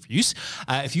 Speaking of interviews,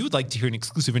 if you would like to hear an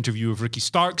exclusive interview of Ricky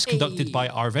Starks conducted by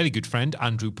our very good friend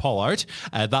Andrew Pollard,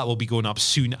 that will be going up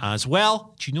soon as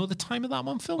well. Do you know the time of that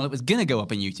one, Phil? Well, it was going to go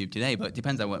up on YouTube today, but it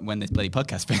depends on when this bloody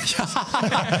podcast finishes.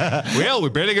 Well, we're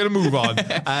barely going to move on.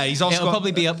 He's also It'll got,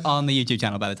 probably be up on the YouTube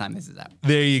channel by the time this is out.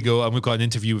 There you go. And we've got an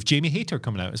interview with Jamie Hayter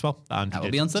coming out as well. And That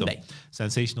will be on Sunday. So,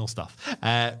 sensational stuff.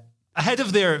 Ahead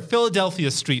of their Philadelphia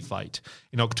street fight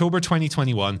in October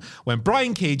 2021, when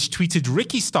Brian Cage tweeted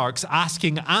Ricky Starks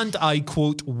asking, and I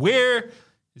quote, "Where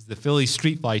is the Philly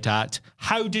street fight at?"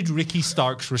 How did Ricky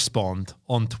Starks respond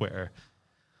on Twitter?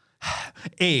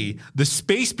 A, the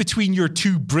space between your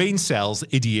two brain cells,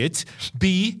 idiot.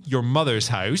 B, your mother's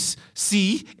house.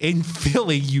 C, in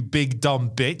Philly, you big dumb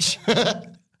bitch.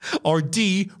 Or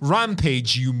D,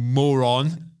 Rampage, you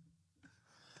moron.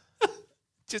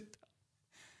 Just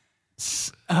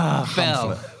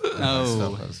Phil.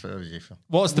 Oh.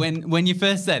 what's the When you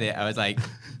first said it, I was like,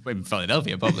 in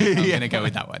Philadelphia, probably. I'm going to go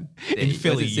with that one. in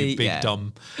Philly, you big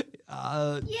dumb.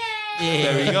 There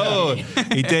we go.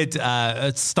 He did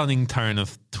a stunning turn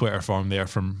of Twitter form there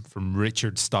from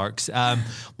Richard Starks.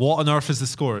 What on earth is the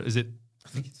score? Is it? I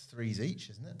think it's 3s each,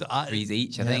 isn't it? 3s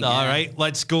each, I think. All right,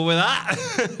 let's go with that.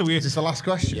 Is this the last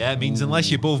question? Yeah, it means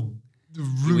unless you both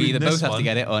ruin We either this both have one. to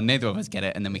get it or neither of us get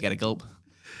it, and then we get a gulp.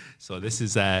 So this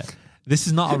is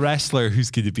not a wrestler who's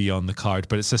going to be on the card,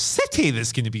 but it's a city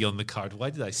that's going to be on the card.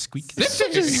 Why did I squeak?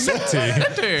 City.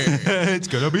 It's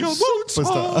going to be on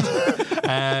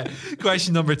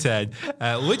question number 10.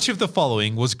 Which of the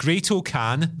following was Great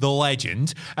O'Khan, the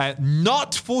legend,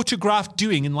 not photographed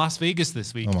doing in Las Vegas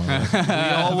this week?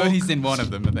 I've only seen one of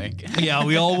them, I think. Yeah,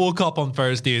 we all woke up on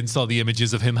Thursday and saw the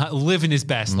images of him living his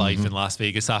best life in Las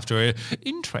Vegas after an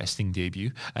interesting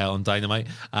debut on Dynamite.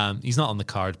 He's not on the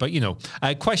card, but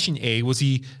question A, was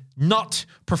he not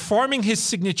performing his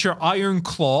signature Iron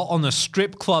Claw on a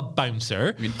strip club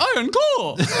bouncer? I mean, Iron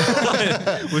Claw!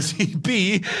 Was he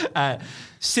B,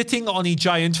 sitting on a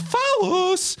giant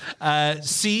phallus?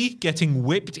 C, getting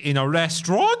whipped in a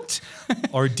restaurant?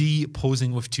 Or D,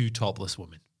 posing with two topless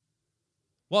women?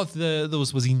 What of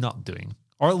those was he not doing?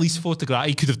 Or at least photograph?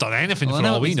 He could have done anything for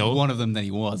all we know. One of them that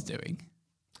he was doing.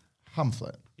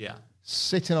 Hamlet. Yeah.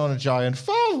 Sitting on a giant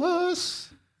phallus.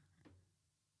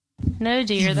 No,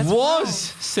 dear. He That's was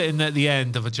sitting at the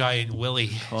end of a giant willy.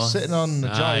 Sitting on a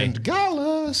giant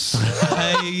gallus.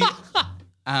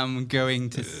 I'm going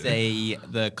to say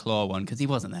the claw one because he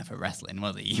wasn't there for wrestling,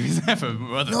 was he? He was there for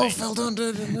other things. Phil, don't do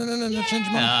it. No, change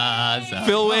my Sorry.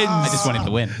 Phil wins. I just wanted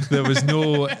to win. There was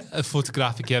no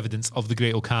photographic evidence of the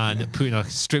Great O'Khan putting a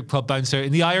strip club bouncer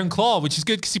in the Iron Claw, which is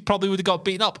good because he probably would have got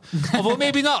beaten up. Although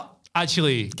maybe not.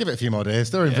 Actually, Give it a few more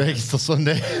days. They're in Vegas till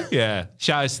Sunday. yeah.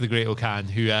 Shout out to the Great O'Khan,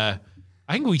 who I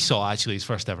think we saw actually his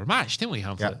first ever match, didn't we,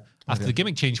 Hamlet? Yeah. After the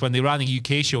gimmick change, when they ran a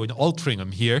UK show in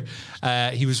Altrincham here,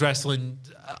 he was wrestling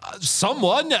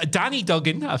someone, Danny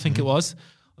Duggan, I think it was,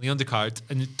 on the undercard.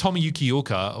 And Tomoyuki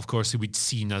Oka, of course, who we'd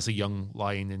seen as a young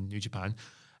lion in New Japan.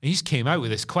 And he just came out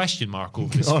with this question mark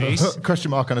over his face.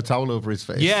 Question mark on a towel over his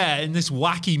face. Yeah, and this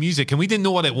wacky music. And we didn't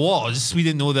know what it was. We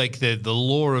didn't know like the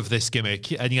lore of this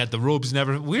gimmick. And he had the robes and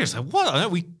everything. We were just like,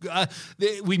 what?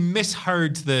 We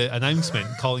misheard the announcement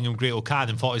calling him Great O'Khan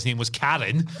and thought his name was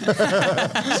Karen.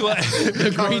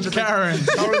 The Great Karen.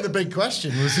 Karen, the big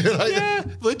question was yeah,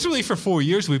 literally for 4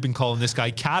 years we've been calling this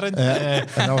guy Karen.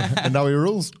 and now he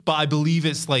rules. But I believe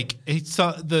it's like, it's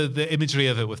the imagery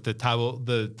of it with the towel,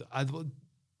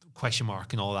 question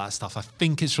mark and all that stuff. I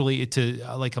think it's related to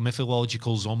like a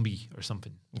mythological zombie or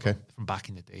something. Okay. From back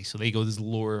in the day. So there you go. There's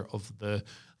lore of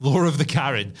the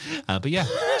Karen. But yeah,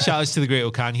 shout outs to the Great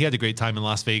O'Khan. He had a great time in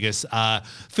Las Vegas.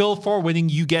 Phil, for winning,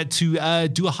 you get to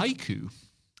do a haiku.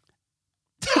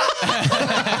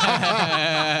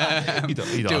 You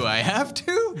don't Do I have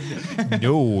to?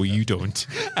 No, you don't.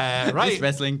 Right. This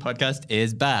wrestling podcast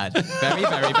is bad. Very,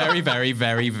 very, very, very,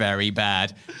 very, very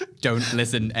bad. Don't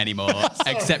listen anymore,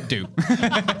 except do.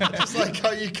 Just like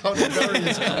how you counted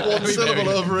berries one syllable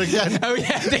over again. Oh,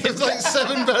 yeah. There's like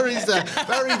 7 berries there.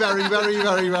 Very, very, very,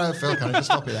 very, very. Phil, can I just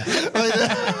stop you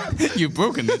there? You've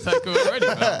broken the cycle already,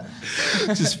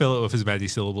 Phil. Just fill it with as many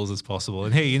syllables as possible.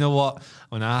 And hey, you know what?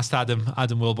 When I asked Adam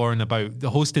Wilborn about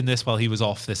hosting this while he was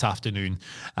off this afternoon,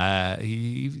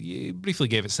 he briefly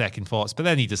gave it second thoughts, but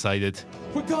then he decided,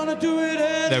 we're gonna do it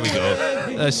anyway. There we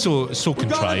go. So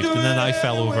contrived. And then I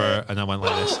fell over and I went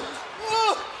like this.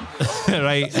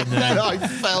 Right, and then I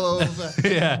fell over.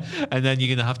 Yeah, and then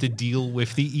you're gonna have to deal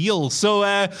with the eel. So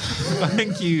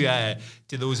thank you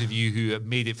to those of you who have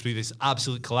made it through this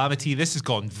absolute calamity. This has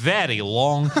gone very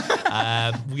long.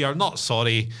 We are not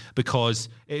sorry because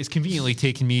it has conveniently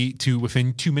taken me to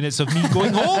within 2 minutes of me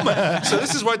going home. So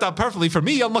this has worked out perfectly for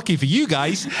me. Unlucky for you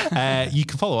guys. You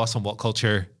can follow us on What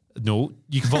Culture. No,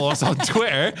 you can follow us on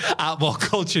Twitter at What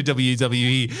Culture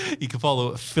WWE. You can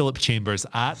follow Philip Chambers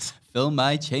at Fill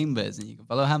My Chambers, and you can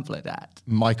follow Hamlet at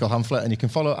Michael Hamlet, and you can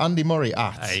follow Andy Murray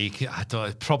at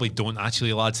I probably don't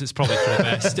actually, lads. It's probably for the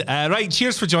best. Right,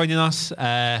 cheers for joining us.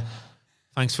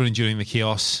 Thanks for enduring the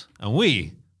chaos, and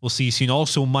we will see you soon.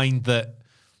 Also, mind that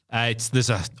there's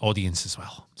an audience as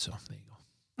well. So there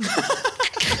you go.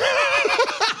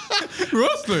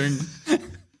 wrestling.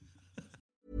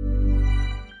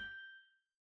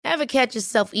 Ever catch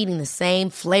yourself eating the same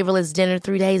flavorless dinner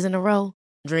 3 days in a row?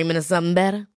 Dreaming of something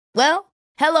better? Well,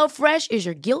 HelloFresh is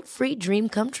your guilt-free dream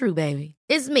come true, baby.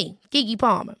 It's me, Keke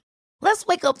Palmer. Let's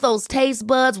wake up those taste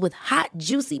buds with hot,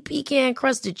 juicy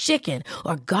pecan-crusted chicken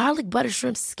or garlic butter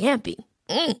shrimp scampi.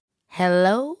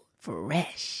 Hello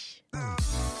Fresh.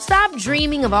 Stop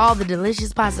dreaming of all the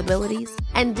delicious possibilities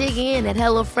and dig in at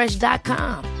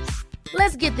HelloFresh.com.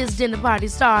 Let's get this dinner party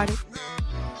started.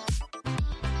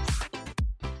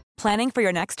 Planning for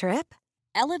your next trip?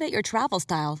 Elevate your travel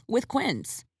style with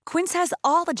Quince. Quince has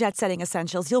all the jet-setting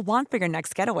essentials you'll want for your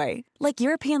next getaway, like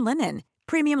European linen,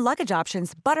 premium luggage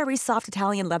options, buttery soft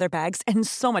Italian leather bags, and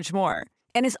so much more.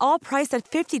 And is all priced at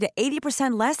 50 to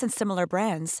 80% less than similar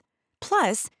brands.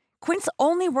 Plus, Quince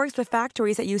only works with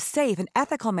factories that use safe and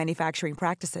ethical manufacturing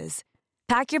practices.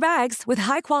 Pack your bags with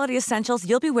high-quality essentials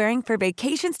you'll be wearing for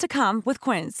vacations to come with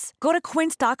Quince. Go to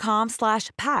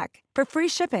quince.com/pack for free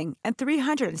shipping and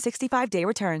 365-day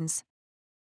returns.